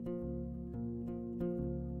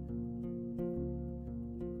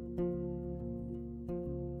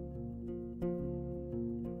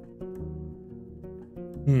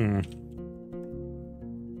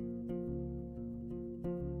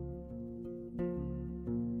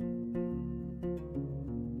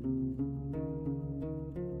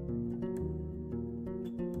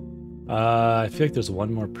 I feel like there's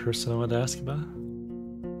one more person I want to ask about.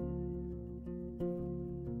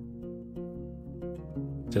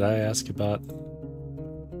 Did I ask about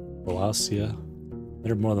Glaucia. Met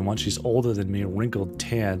her more than once. She's older than me, wrinkled,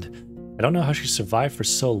 tanned. I don't know how she survived for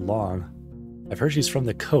so long. I've heard she's from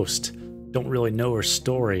the coast. Don't really know her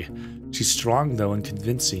story. She's strong, though, and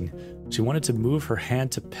convincing. She wanted to move her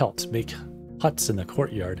hand to pelt, make huts in the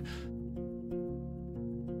courtyard.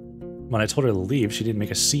 When I told her to leave, she didn't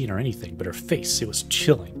make a scene or anything, but her face, it was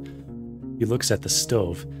chilling. He looks at the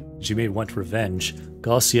stove. She may want revenge.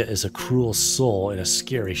 Glaucia is a cruel soul in a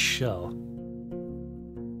scary shell.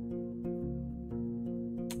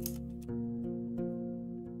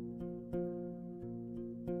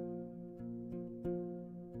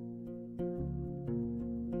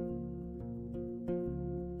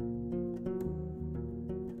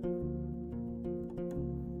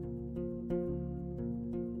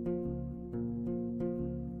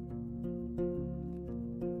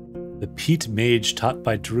 The Peat Mage taught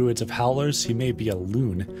by druids of howlers, he may be a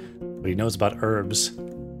loon, but he knows about herbs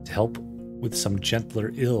to help with some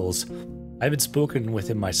gentler ills. I haven't spoken with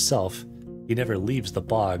him myself. He never leaves the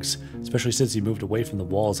bogs, especially since he moved away from the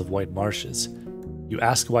walls of White Marshes. You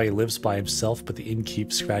ask why he lives by himself, but the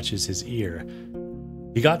innkeep scratches his ear.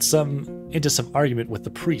 He got into some argument with the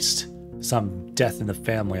priest, some death in the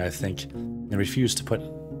family, I think, and refused to put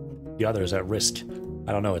the others at risk.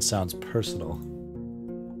 I don't know, it sounds personal.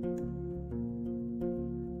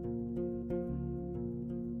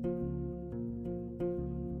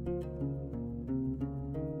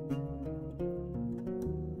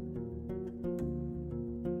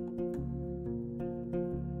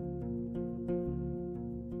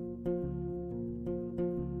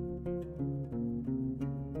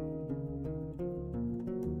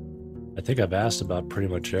 I think I've asked about pretty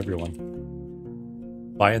much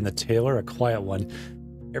everyone. Buying the tailor, a quiet one.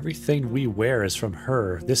 Everything we wear is from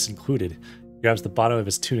her, this included. He grabs the bottom of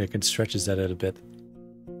his tunic and stretches it a bit.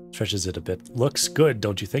 Looks good,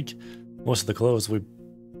 don't you think? Most of the clothes we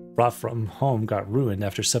brought from home got ruined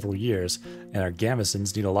after several years, and our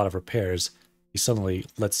gamisons need a lot of repairs. He suddenly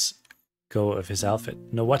lets go of his outfit.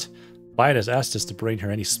 You know what? Byatt has asked us to bring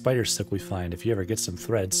her any spider silk we find. If you ever get some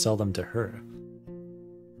threads, sell them to her.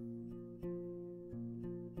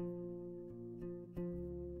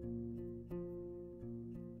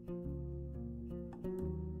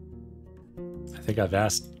 I think I've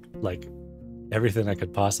asked, like, everything I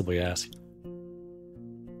could possibly ask.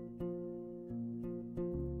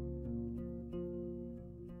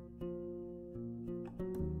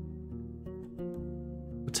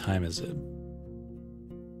 What time is it?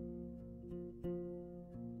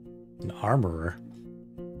 An armorer.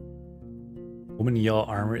 Woman in yellow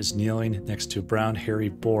armor is kneeling next to a brown hairy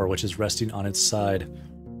boar which is resting on its side.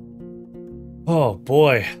 Oh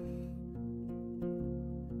boy.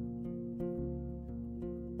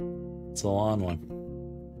 It's a long one.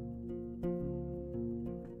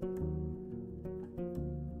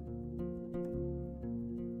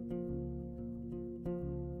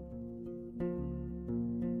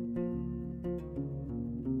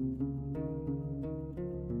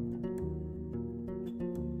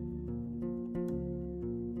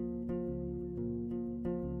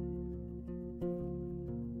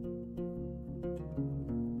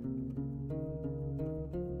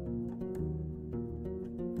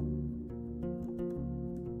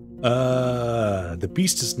 The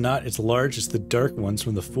beast is not as large as the dark ones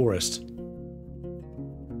from the forest.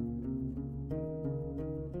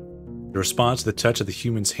 It responds to the touch of the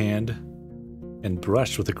human's hand and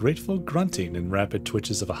brushed with a grateful grunting and rapid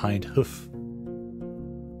twitches of a hind hoof.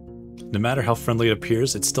 No matter how friendly it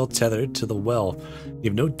appears, it's still tethered to the well.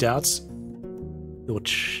 You have no doubts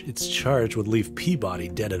its charge would leave Peabody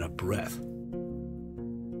dead in a breath.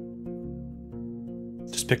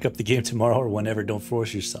 Just pick up the game tomorrow or whenever, don't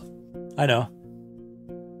force yourself. I know.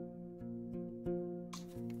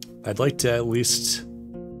 I'd like to at least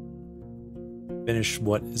finish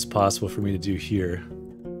what is possible for me to do here.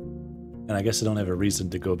 And I guess I don't have a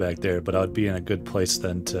reason to go back there, but I would be in a good place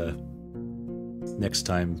then to next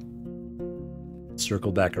time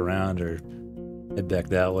circle back around or head back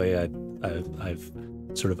that way. I've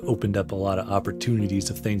sort of opened up a lot of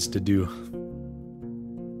opportunities of things to do.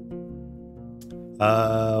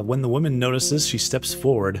 When the woman notices, she steps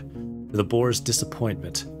forward to the boar's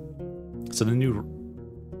disappointment. So the new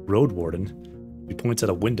Roadwarden, she points at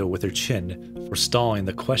a window with her chin, forestalling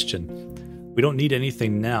the question. We don't need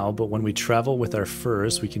anything now, but when we travel with our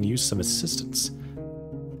furs, we can use some assistance.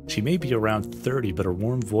 She may be around 30, but her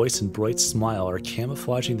warm voice and bright smile are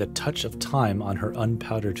camouflaging the touch of time on her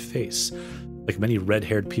unpowdered face. Like many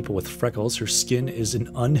red-haired people with freckles, her skin is an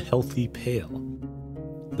unhealthy pale.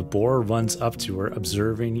 The boar runs up to her,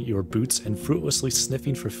 observing your boots and fruitlessly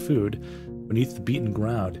sniffing for food beneath the beaten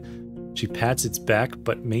ground. She pats its back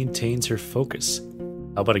but maintains her focus.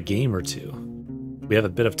 How about a game or two? We have a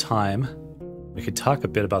bit of time. We could talk a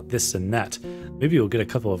bit about this and that. Maybe we'll get a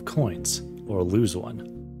couple of coins, or lose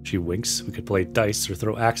one. She winks. We could play dice or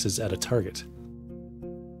throw axes at a target.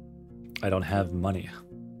 I don't have money.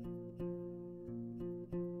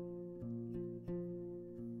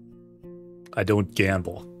 I don't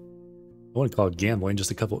gamble. I wouldn't call it gambling,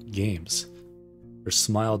 just a couple games. Her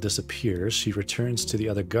smile disappears. She returns to the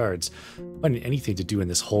other guards. Finding anything to do in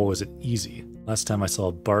this hole isn't easy. Last time I saw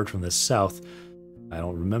a bard from the south, I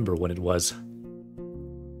don't remember when it was.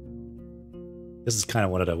 This is kind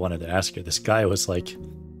of what I wanted to ask her. This guy was like,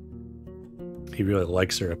 he really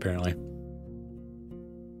likes her apparently.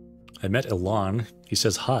 I met Ilan. He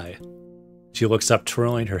says hi. She looks up,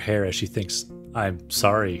 twirling her hair as she thinks, I'm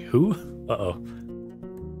sorry, who? Uh-oh.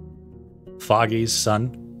 Foggy's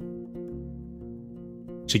son.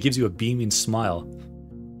 She gives you a beaming smile.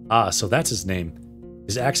 Ah, so that's his name.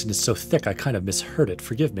 His accent is so thick I kind of misheard it.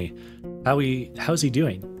 Forgive me. How's he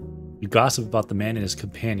doing? You gossip about the man and his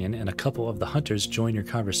companion, and a couple of the hunters join your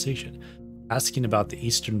conversation, asking about the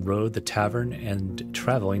Eastern Road, the tavern, and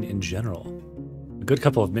traveling in general. A good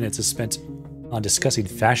couple of minutes is spent on discussing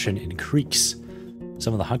fashion in creeks.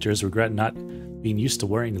 Some of the hunters regret not being used to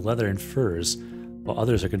wearing leather and furs, while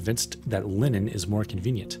others are convinced that linen is more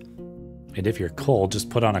convenient. And if you're cold, just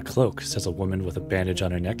put on a cloak, says a woman with a bandage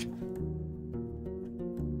on her neck.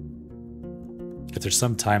 After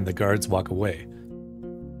some time, the guards walk away,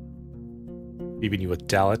 leaving you with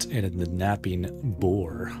Dalit and the napping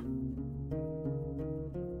boar.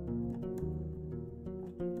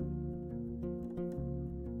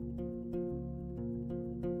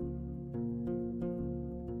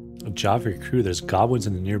 A job for your crew. There's goblins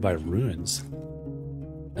in the nearby ruins.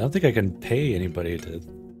 I don't think I can pay anybody to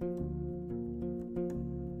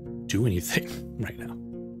do anything right now.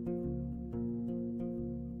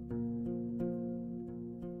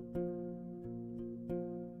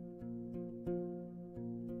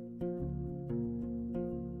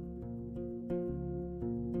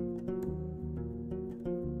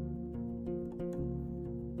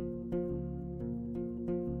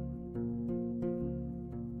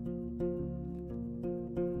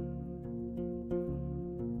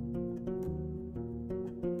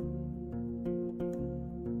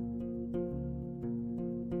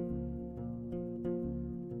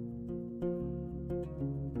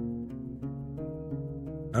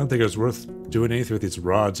 I don't think it was worth doing anything with these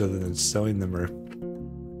rods other than selling them or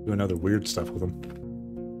doing other weird stuff with them.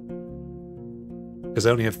 Because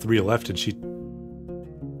I only have 3 left, and the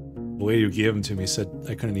lady who gave them to me said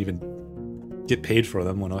I couldn't even get paid for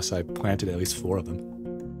them unless I planted at least 4 of them.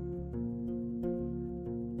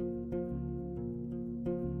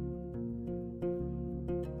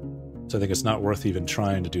 So I think it's not worth even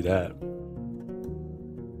trying to do that.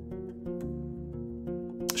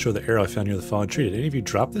 Show the arrow I found near the fallen tree. Did any of you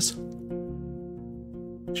drop this?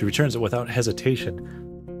 She returns it without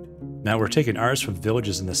hesitation. Now we're taking ours from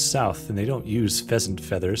villages in the south, and they don't use pheasant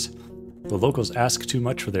feathers. The locals ask too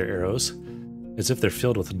much for their arrows, as if they're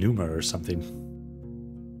filled with pneuma or something.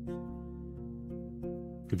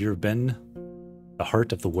 Have you ever been the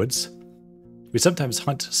heart of the woods? We sometimes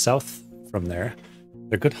hunt south from there.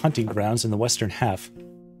 They're good hunting grounds in the western half.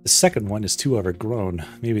 The second one is too overgrown.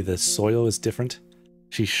 Maybe the soil is different.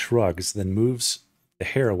 She shrugs, then moves the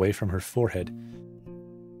hair away from her forehead.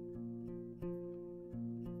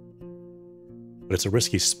 But it's a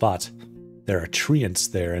risky spot. There are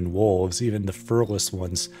treants there and wolves, even the furless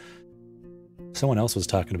ones. Someone else was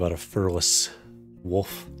talking about a furless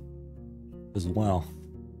wolf as well.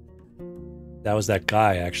 That was that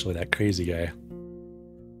guy, actually, that crazy guy.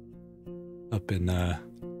 Up in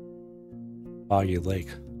Foggy Lake.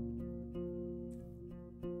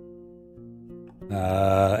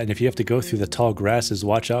 And if you have to go through the tall grasses,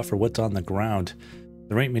 watch out for what's on the ground.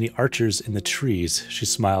 There ain't many archers in the trees. She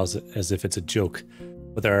smiles as if it's a joke.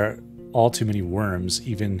 But there are all too many worms,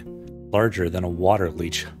 even larger than a water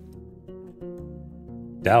leech.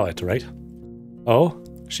 Dalit, right? Oh?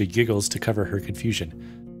 She giggles to cover her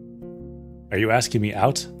confusion. Are you asking me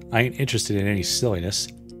out? I ain't interested in any silliness.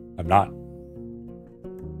 I'm not.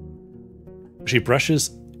 She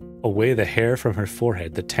brushes away the hair from her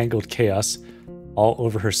forehead. The tangled chaos all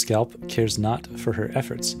over her scalp cares not for her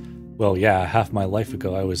efforts. Well, yeah, half my life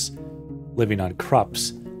ago I was living on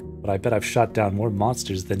crops, but I bet I've shot down more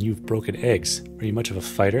monsters than you've broken eggs. Are you much of a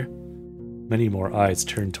fighter? Many more eyes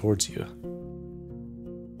turn towards you.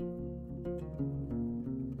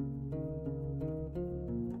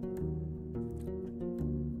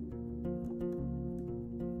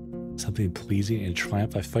 Something pleasing and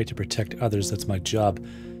triumph. I fight to protect others. That's my job.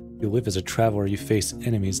 You live as a traveler, you face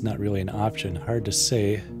enemies, not really an option. Hard to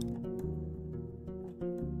say.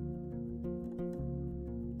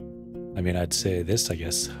 I mean, I'd say this, I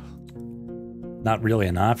guess. Not really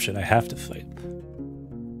an option, I have to fight.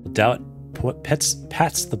 Doubt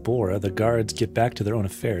pats the boar, the guards get back to their own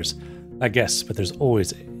affairs. I guess, but there's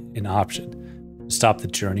always an option. To stop the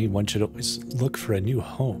journey, one should always look for a new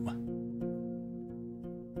home.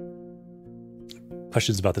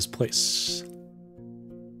 Questions about this place?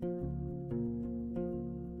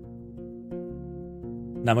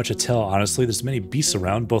 Not much to tell, honestly. There's many beasts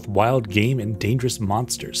around, both wild game and dangerous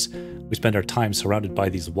monsters. We spend our time surrounded by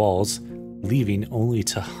these walls, leaving only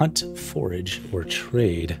to hunt, forage, or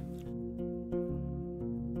trade.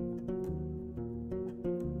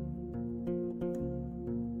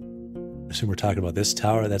 I assume we're talking about this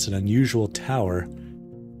tower. That's an unusual tower.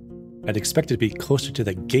 I'd expect it to be closer to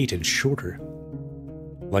the gate and shorter.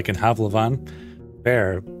 Like in Havlavan,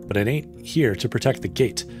 fair, but it ain't here to protect the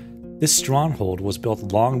gate. This stronghold was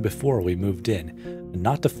built long before we moved in, and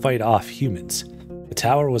not to fight off humans. The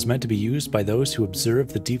tower was meant to be used by those who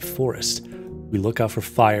observe the deep forest. We look out for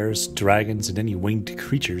fires, dragons, and any winged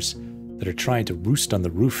creatures that are trying to roost on the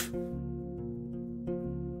roof.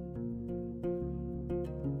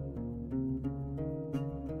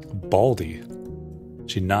 Baldy.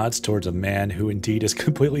 She nods towards a man who indeed is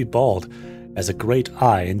completely bald, has a great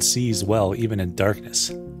eye and sees well even in darkness.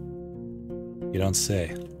 You don't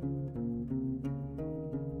say.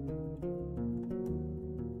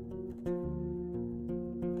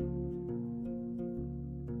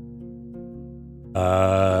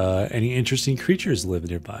 Any interesting creatures live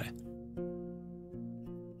nearby?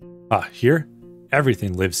 Ah, here?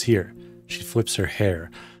 Everything lives here. She flips her hair.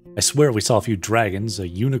 I swear we saw a few dragons, a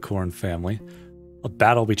unicorn family, a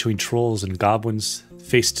battle between trolls and goblins,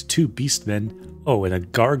 faced 2 beastmen, oh, and a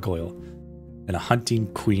gargoyle, and a hunting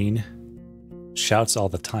queen. Shouts all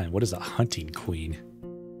the time. What is a hunting queen?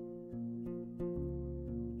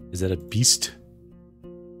 Is that a beast?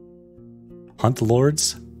 Hunt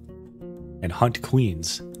lords and hunt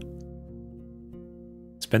queens.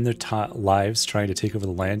 Spend their lives trying to take over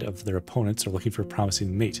the land of their opponents or looking for a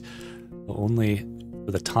promising mate, but only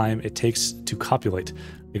for the time it takes to copulate.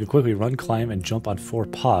 They can quickly run, climb, and jump on 4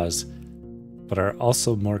 paws, but are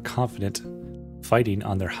also more confident fighting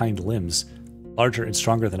on their hind limbs. Larger and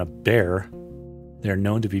stronger than a bear, they are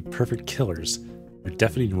known to be perfect killers. Their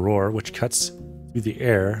deafening roar, which cuts through the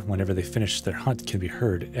air whenever they finish their hunt, can be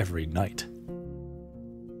heard every night.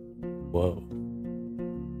 Whoa.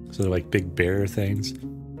 So they're like big bear things.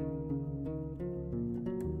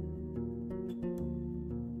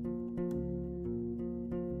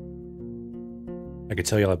 I could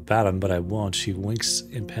tell you all about him, but I won't. She winks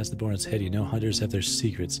and pats the boar on its head. You know, hunters have their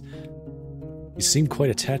secrets. You seem quite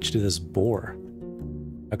attached to this boar.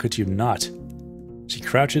 How could you not? She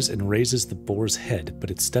crouches and raises the boar's head, but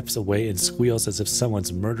it steps away and squeals as if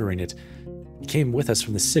someone's murdering it. It came with us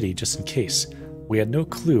from the city just in case. We had no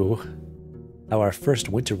clue how our first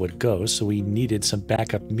winter would go, so we needed some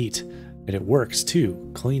backup meat. And it works, too.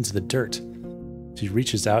 Cleans the dirt. She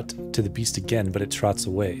reaches out to the beast again, but it trots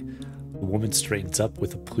away. The woman straightens up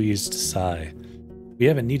with a pleased sigh. We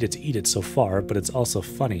haven't needed to eat it so far, but it's also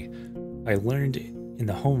funny. I learned in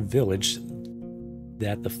the home village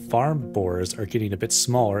that the farm boars are getting a bit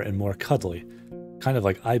smaller and more cuddly, kind of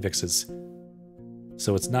like ibexes.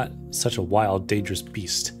 So it's not such a wild, dangerous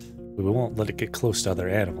beast, but we won't let it get close to other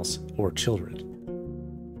animals or children.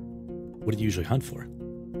 What do you usually hunt for?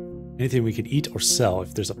 Anything we can eat or sell.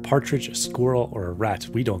 If there's a partridge, a squirrel, or a rat,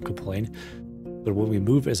 we don't complain. But when we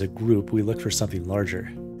move as a group, we look for something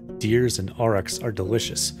larger. Deers and aurochs are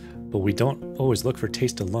delicious, but we don't always look for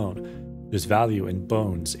taste alone. There's value in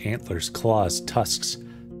bones, antlers, claws, tusks,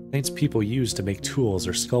 things people use to make tools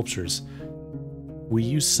or sculptures. We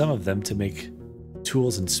use some of them to make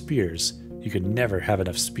tools and spears. You can never have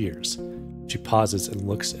enough spears. She pauses and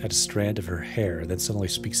looks at a strand of her hair, then suddenly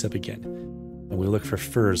speaks up again. And we look for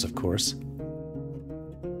furs, of course.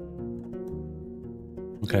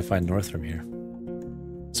 What can I find north from here?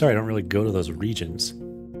 Sorry, I don't really go to those regions.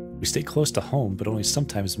 We stay close to home, but only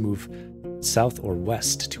sometimes move south or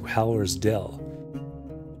west to Howler's Dell.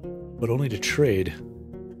 But only to trade.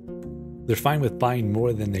 They're fine with buying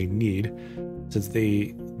more than they need, since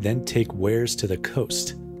they then take wares to the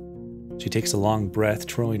coast. She takes a long breath,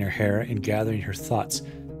 twirling her hair and gathering her thoughts.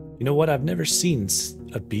 You know what? I've never seen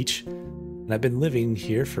a beach, and I've been living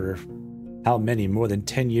here for how many? More than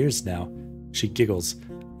 10 years now. She giggles.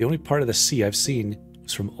 The only part of the sea I've seen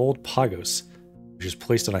was from Old Pagos, which is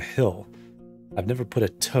placed on a hill. I've never put a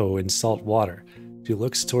toe in salt water. She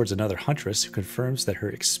looks towards another huntress who confirms that her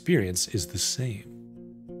experience is the same.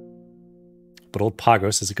 but old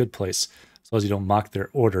Pagos is a good place, as long as you don't mock their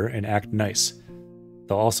order and act nice.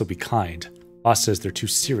 They'll also be kind. Boss says they're too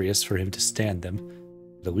serious for him to stand them,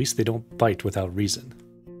 but at least they don't bite without reason.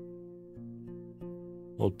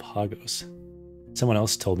 Old Pagos. Someone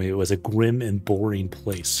else told me it was a grim and boring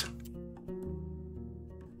place.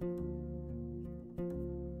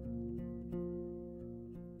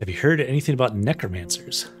 Have you heard anything about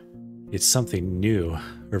necromancers? It's something new.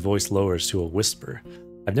 Her voice lowers to a whisper.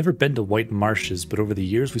 I've never been to White Marshes, but over the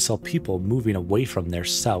years we saw people moving away from there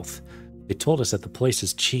south. They told us that the place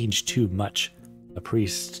has changed too much. A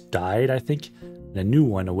priest died, I think, and a new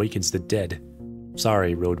one awakens the dead.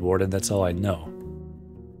 Sorry, Roadwarden, that's all I know.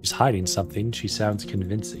 She's hiding something. She sounds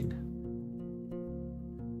convincing.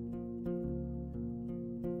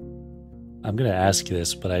 I'm going to ask you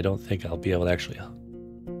this, but I don't think I'll be able to actually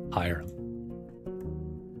hire him.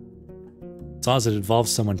 As long as it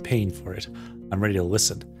involves someone paying for it, I'm ready to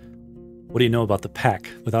listen. What do you know about the pack?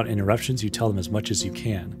 Without interruptions, you tell them as much as you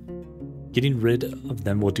can. Getting rid of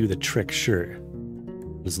them will do the trick, sure.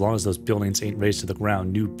 As long as those buildings ain't razed to the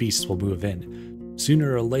ground, new beasts will move in.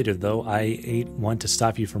 Sooner or later, though, I ain't one to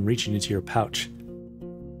stop you from reaching into your pouch.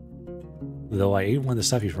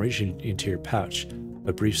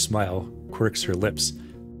 A brief smile quirks her lips.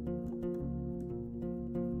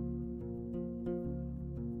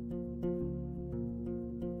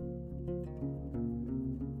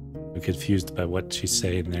 I'm confused by what she's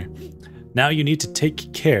saying there. Now you need to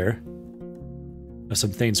take care of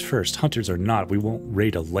some things first. Hunters or not, we won't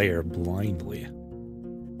raid a lair blindly.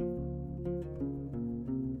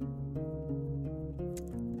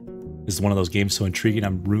 This is one of those games so intriguing,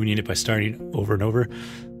 I'm ruining it by starting over and over.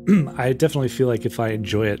 I definitely feel like if I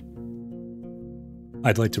enjoy it,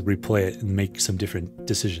 I'd like to replay it and make some different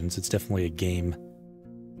decisions. It's definitely a game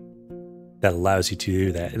that allows you to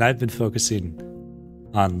do that. And I've been focusing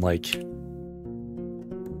on, like,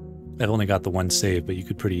 I've only got the one save, but you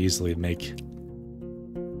could pretty easily make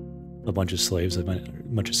a bunch of saves.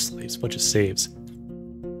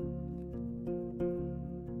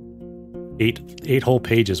 Eight whole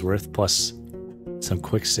pages worth, plus some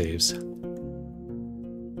quick saves. And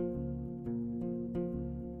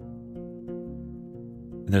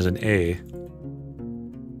there's an A.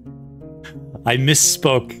 I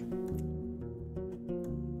misspoke.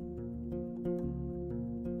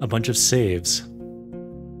 A bunch of saves.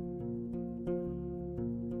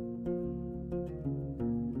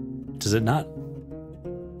 Does it not?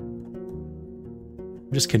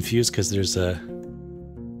 I'm just confused because there's an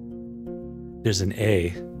A,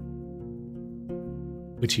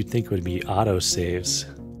 which you'd think would be auto saves,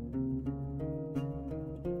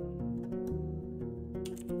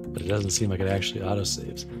 but it doesn't seem like it actually auto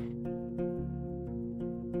saves.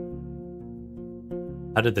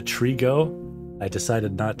 How did the tree go? I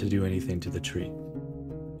decided not to do anything to the tree.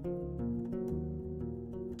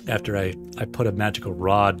 After I put a magical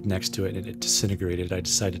rod next to it and it disintegrated, I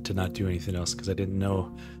decided to not do anything else because I didn't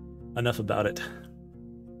know enough about it.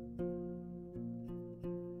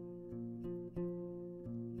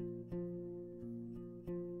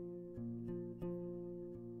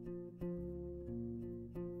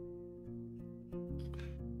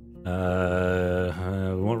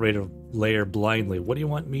 We won't raid a lair blindly. What do you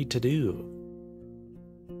want me to do?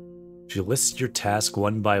 If you list your task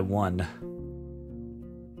one by one.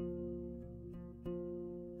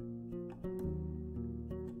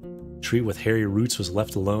 Tree with hairy roots was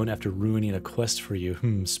left alone after ruining a quest for you.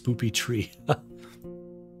 Spoopy tree.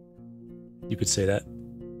 You could say that.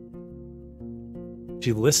 If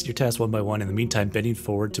you list your tasks one by one, in the meantime, bending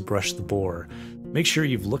forward to brush the boar. Make sure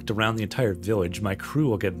you've looked around the entire village. My crew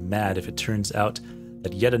will get mad if it turns out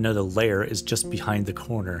that yet another lair is just behind the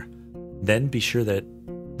corner. Then be sure that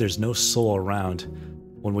there's no soul around.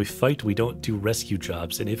 When we fight, we don't do rescue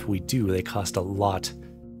jobs, and if we do, they cost a lot.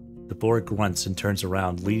 The boar grunts and turns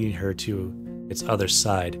around, leading her to its other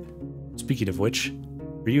side. Speaking of which,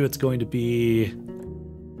 for you it's going to be...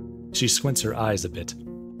 She squints her eyes a bit.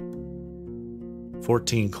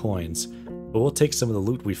 14 coins. But we'll take some of the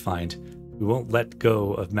loot we find. We won't let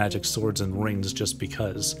go of magic swords and rings just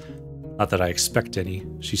because. Not that I expect any.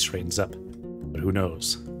 She straightens up. But who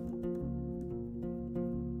knows?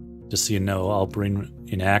 Just so you know, I'll bring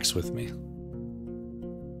an axe with me.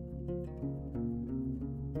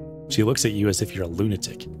 She looks at you as if you're a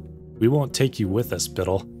lunatic. We won't take you with us,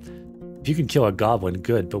 Biddle. If you can kill a goblin,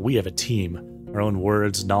 good, but we have a team. Our own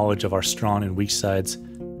words, knowledge of our strong and weak sides.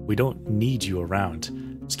 We don't need you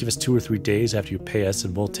around. Just give us 2 or 3 days after you pay us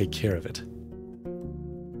and we'll take care of it.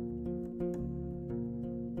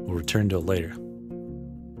 We'll return to it later.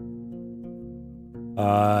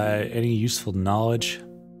 Any useful knowledge?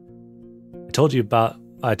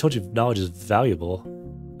 I told you knowledge is valuable.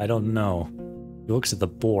 I don't know. He looks at the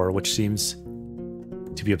boar, which seems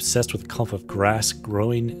to be obsessed with a clump of grass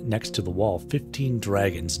growing next to the wall. 15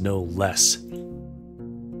 dragons, no less.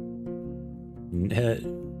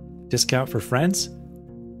 Discount for friends?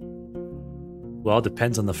 Well, it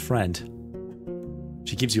depends on the friend.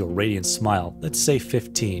 She gives you a radiant smile. Let's say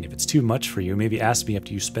 15. If it's too much for you, maybe ask me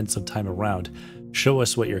after you spend some time around. Show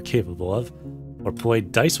us what you're capable of. Or play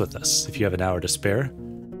dice with us if you have an hour to spare.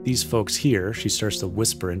 These folks here, she starts to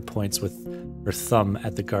whisper and points with her thumb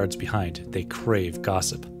at the guards behind. They crave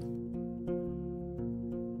gossip.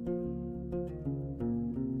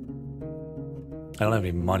 I don't have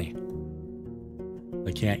any money.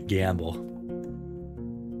 I can't gamble.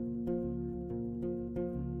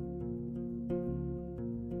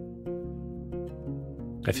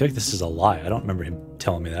 I feel like this is a lie. I don't remember him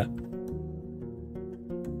telling me that.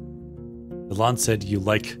 Milan said you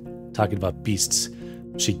like talking about beasts.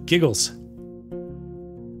 She giggles.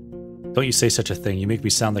 Don't you say such a thing. You make me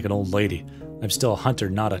sound like an old lady. I'm still a hunter,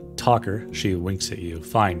 not a talker. She winks at you.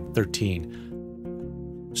 Fine,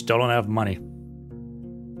 13. Still don't have money.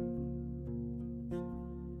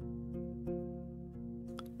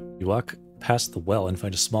 You walk past the well and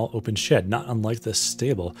find a small open shed, not unlike the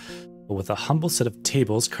stable, but with a humble set of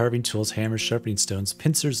tables, carving tools, hammers, sharpening stones,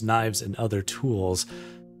 pincers, knives, and other tools.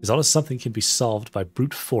 As long as something can be solved by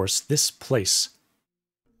brute force, this place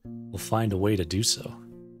will find a way to do so.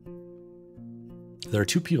 There are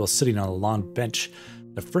two people sitting on a long bench.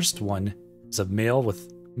 The first one is a male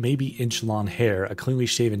with maybe inch-long hair, a cleanly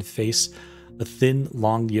shaven face, a thin,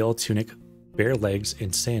 long yellow tunic, bare legs,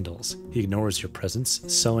 and sandals. He ignores your presence,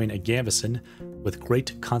 sewing a gambeson with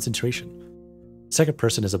great concentration. The second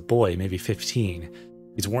person is a boy, maybe 15.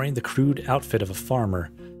 He's wearing the crude outfit of a farmer.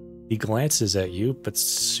 He glances at you, but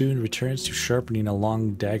soon returns to sharpening a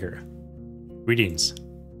long dagger. Greetings.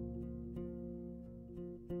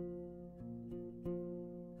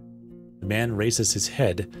 The man raises his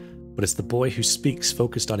head, but it's the boy who speaks,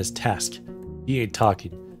 focused on his task. He ain't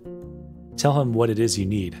talking. Tell him what it is you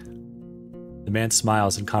need. The man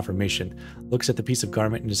smiles in confirmation, looks at the piece of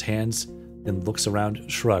garment in his hands, then looks around,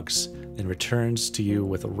 shrugs, and returns to you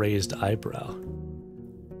with a raised eyebrow.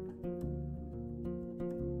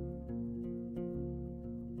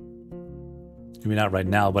 Maybe not right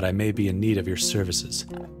now, but I may be in need of your services.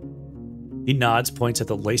 He nods, points at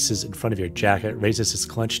the laces in front of your jacket, raises his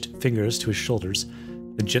clenched fingers to his shoulders,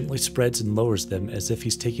 then gently spreads and lowers them as if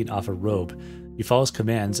he's taking off a robe. You follow his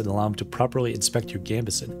commands and allow him to properly inspect your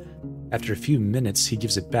gambeson. After a few minutes, he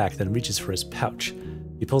gives it back, then reaches for his pouch.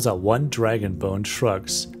 He pulls out one dragon bone,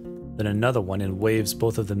 shrugs, then another one, and waves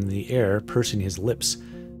both of them in the air, pursing his lips.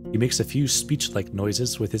 He makes a few speech-like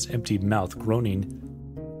noises with his empty mouth, groaning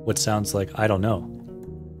what sounds like, I don't know.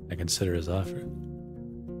 I consider his offer.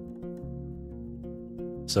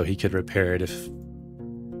 So he could repair it if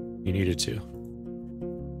he needed to.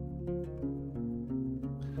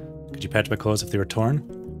 Could you patch my clothes if they were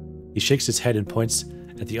torn? He shakes his head and points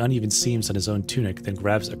at the uneven seams on his own tunic, then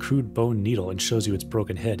grabs a crude bone needle and shows you its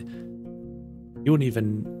broken head. He wouldn't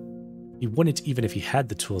even if he had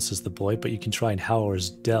the tool, says the boy, but you can try in Howler's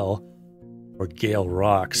Dell or Gale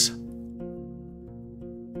Rocks.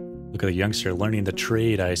 Look at the youngster learning the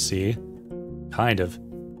trade, I see. Kind of.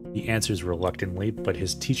 He answers reluctantly, but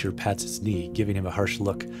his teacher pats his knee, giving him a harsh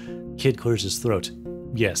look. Kid clears his throat.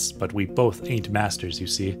 Yes, but we both ain't masters, you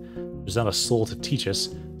see. There's not a soul to teach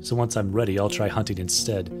us, so once I'm ready, I'll try hunting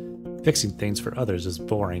instead. Fixing things for others is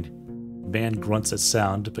boring. The man grunts at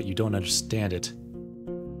sound, but you don't understand it.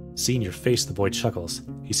 Seeing your face, the boy chuckles.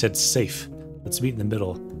 He said safe. Let's meet in the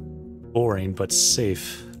middle. Boring, but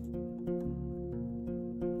safe.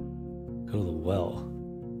 Go to the well.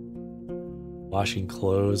 Washing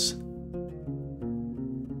clothes.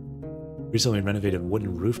 Recently renovated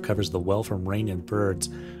wooden roof covers the well from rain and birds.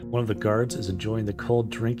 One of the guards is enjoying the cold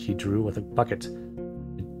drink he drew with a bucket.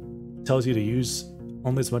 It tells you to use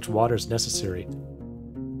only as much water as necessary.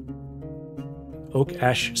 Oak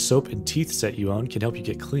ash soap and teeth set you own can help you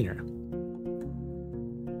get cleaner.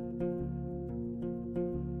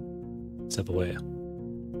 Step away.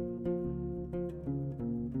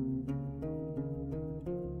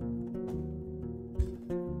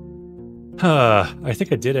 I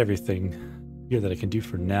think I did everything here that I can do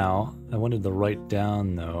for now. I wanted to write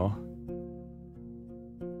down, though.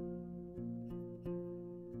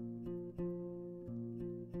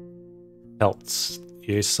 Peltz.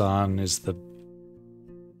 Yason is the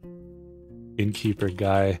innkeeper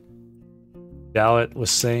guy. Dalit was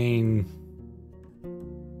saying...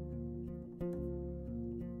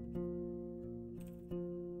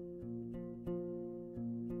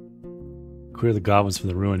 Clear the goblins from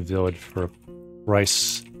the ruined village for a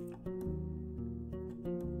price.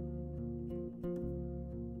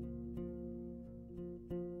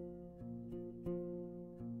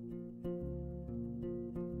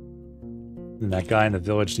 And that guy in the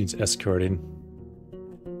village needs escorting.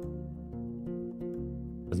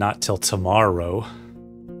 But not till tomorrow.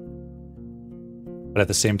 But at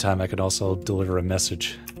the same time, I could also deliver a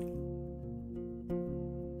message.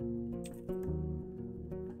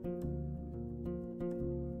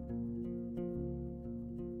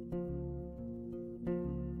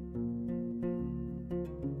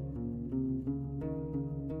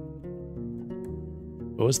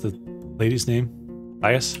 What was the lady's name?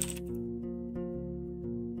 Bias?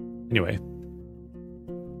 Anyway.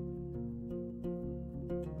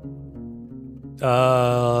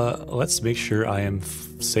 Let's make sure I am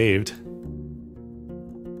saved.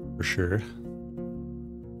 For sure.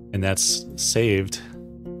 And that's saved.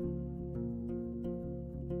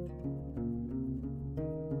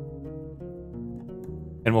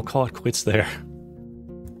 And we'll call it quits there.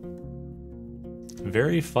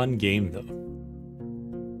 Very fun game, though.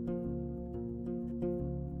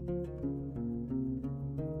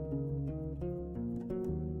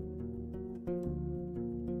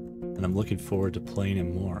 And I'm looking forward to playing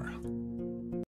him more.